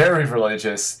very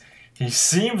religious. He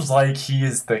seems like he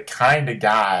is the kind of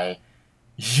guy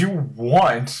you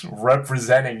want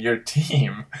representing your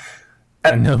team.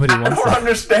 And nobody I don't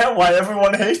understand why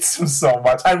everyone hates him so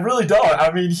much. I really don't.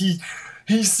 I mean,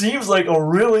 he seems like a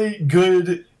really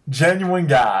good, genuine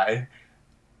guy.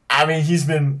 I mean, he's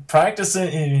been practicing.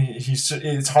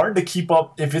 It's hard to keep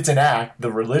up if it's an act,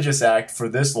 the religious act, for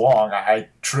this long. I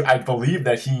believe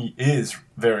that he is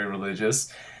very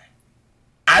religious.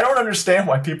 I don't understand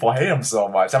why people hate him so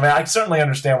much. I mean, I certainly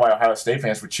understand why Ohio State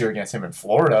fans would cheer against him in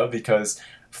Florida because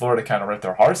Florida kind of ripped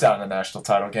their hearts out in the national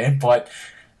title game. But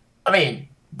I mean,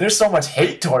 there's so much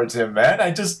hate towards him, man.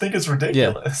 I just think it's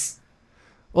ridiculous.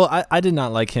 Well, I did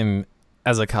not like him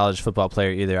as a college football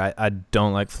player either. I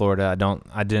don't like Florida.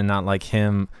 I did not like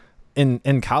him.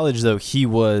 In college, though, he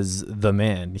was the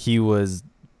man. He was,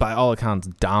 by all accounts,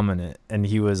 dominant, and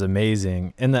he was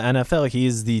amazing. In the NFL,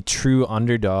 he's the true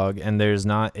underdog, and there's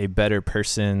not a better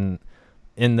person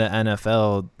in the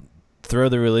NFL. Throw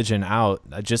the religion out,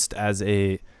 just as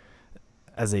a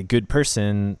good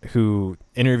person who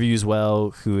interviews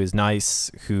well, who is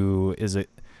nice, who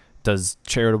does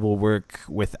charitable work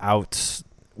without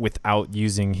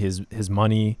using his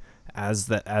money as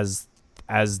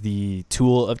the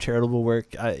tool of charitable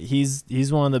work.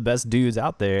 He's one of the best dudes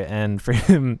out there, and for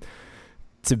him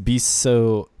to be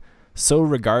so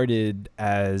regarded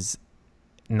as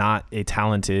not a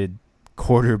talented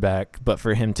quarterback, but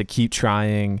for him to keep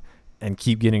trying and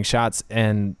keep getting shots,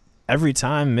 and every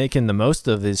time making the most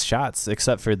of his shots,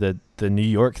 except for the New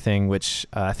York thing, which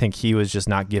I think he was just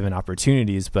not given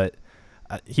opportunities, but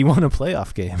he won a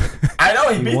playoff game. I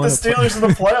know, he beat the Steelers in the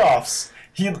playoffs.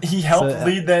 He helped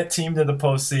lead that team to the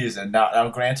postseason. Now,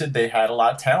 granted, they had a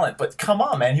lot of talent, but come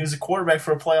on, man, he was a quarterback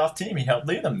for a playoff team. He helped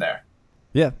lead them there.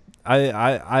 Yeah,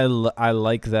 I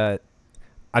like that.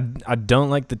 I don't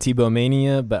like the Tebow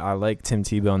mania, but I like Tim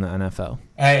Tebow in the NFL.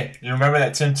 Hey, you remember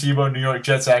that Tim Tebow New York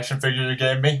Jets action figure you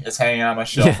gave me? It's hanging on my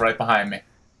shelf right behind me.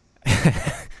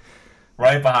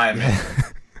 Right behind me.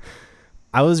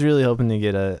 I was really hoping to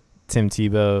get a Tim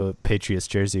Tebow Patriots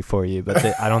jersey for you, but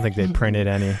I don't think they printed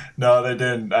any. No, they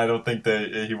didn't. I don't think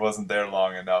he wasn't there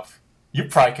long enough. You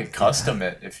probably could custom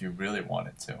it if you really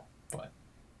wanted to, but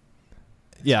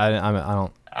yeah, I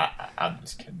don't. I'm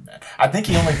just kidding, man. I think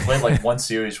he only played like one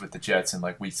series with the Jets in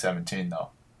like week 17, though.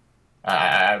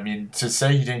 I mean, to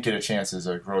say he didn't get a chance is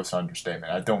a gross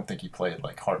understatement. I don't think he played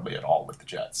like hardly at all with the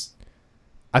Jets.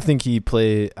 I think they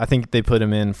put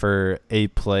him in for a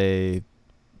play,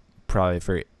 probably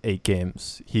for 8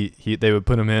 games. They would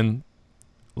put him in,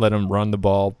 let him run the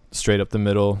ball straight up the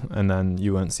middle, and then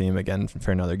you wouldn't see him again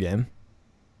for another game.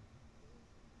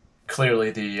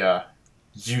 Clearly, the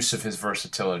use of his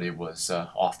versatility was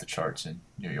off the charts in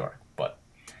New York. But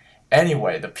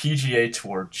anyway, the PGA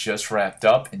Tour just wrapped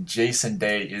up, and Jason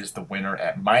Day is the winner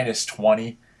at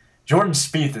 -20. Jordan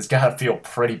Spieth has got to feel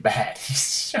pretty bad. He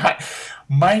shot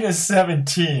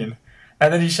 -17,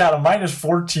 and then he shot a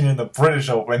 -14 in the British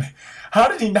Open. How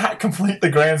did he not complete the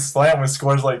Grand Slam with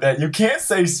scores like that? You can't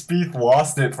say Spieth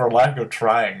lost it for lack of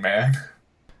trying, man.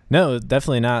 No,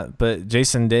 definitely not. But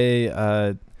Jason Day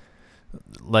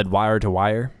led wire to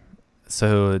wire,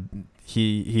 so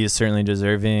he is certainly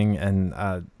deserving. And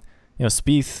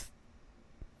Spieth,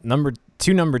 number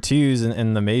twos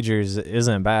in the majors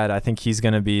isn't bad. I think he's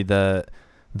going to be the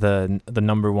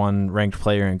number 1 ranked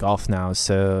player in golf now.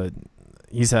 So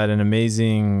he's had an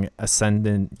amazing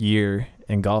ascendant year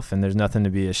in golf, and there's nothing to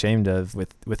be ashamed of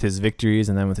with his victories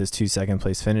and then with his 2 second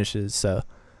place finishes. So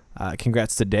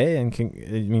congrats to Day, and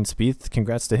Spieth,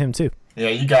 congrats to him too. Yeah,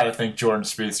 you got to think Jordan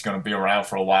Spieth's going to be around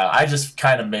for a while. I just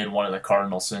kind of made one of the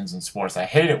cardinal sins in sports. I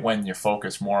hate it when you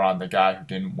focus more on the guy who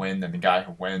didn't win than the guy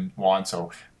who won.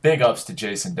 So big ups to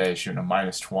Jason Day shooting a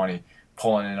 -20,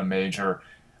 pulling in a major.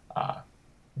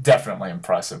 Definitely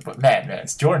impressive. But man,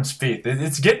 it's Jordan Spieth.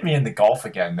 It's getting me into golf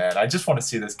again, man. I just want to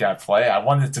see this guy play. I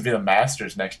want it to be the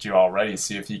Masters next year already,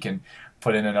 see if he can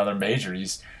put in another major.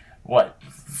 He's,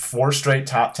 4 straight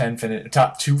top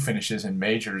 2 finishes in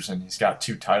majors, and he's got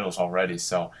 2 titles already.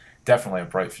 So definitely a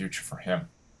bright future for him.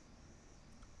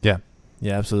 Yeah,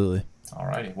 absolutely.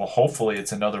 Alrighty. Well, hopefully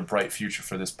it's another bright future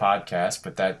for this podcast,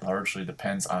 but that largely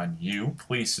depends on you.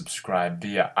 Please subscribe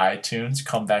via iTunes.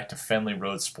 Come back to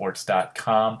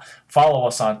FenleyRoadSports.com. Follow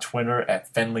us on Twitter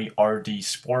at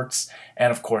FenleyRDSports.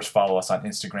 And, of course, follow us on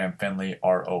Instagram,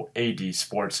 FenleyRoad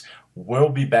Sports. We'll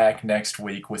be back next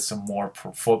week with some more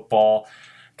pro football.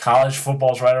 College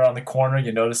football's right around the corner.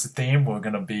 You notice the theme. We're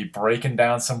going to be breaking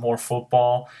down some more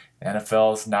football.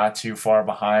 NFL is not too far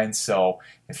behind. So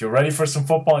if you're ready for some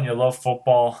football and you love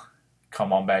football,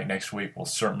 come on back next week. We'll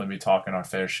certainly be talking our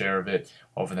fair share of it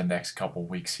over the next couple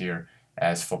weeks here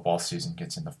as football season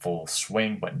gets into full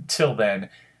swing. But until then,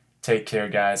 take care,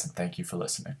 guys, and thank you for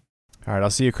listening. All right, I'll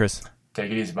see you, Chris.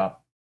 Take it easy, Bob.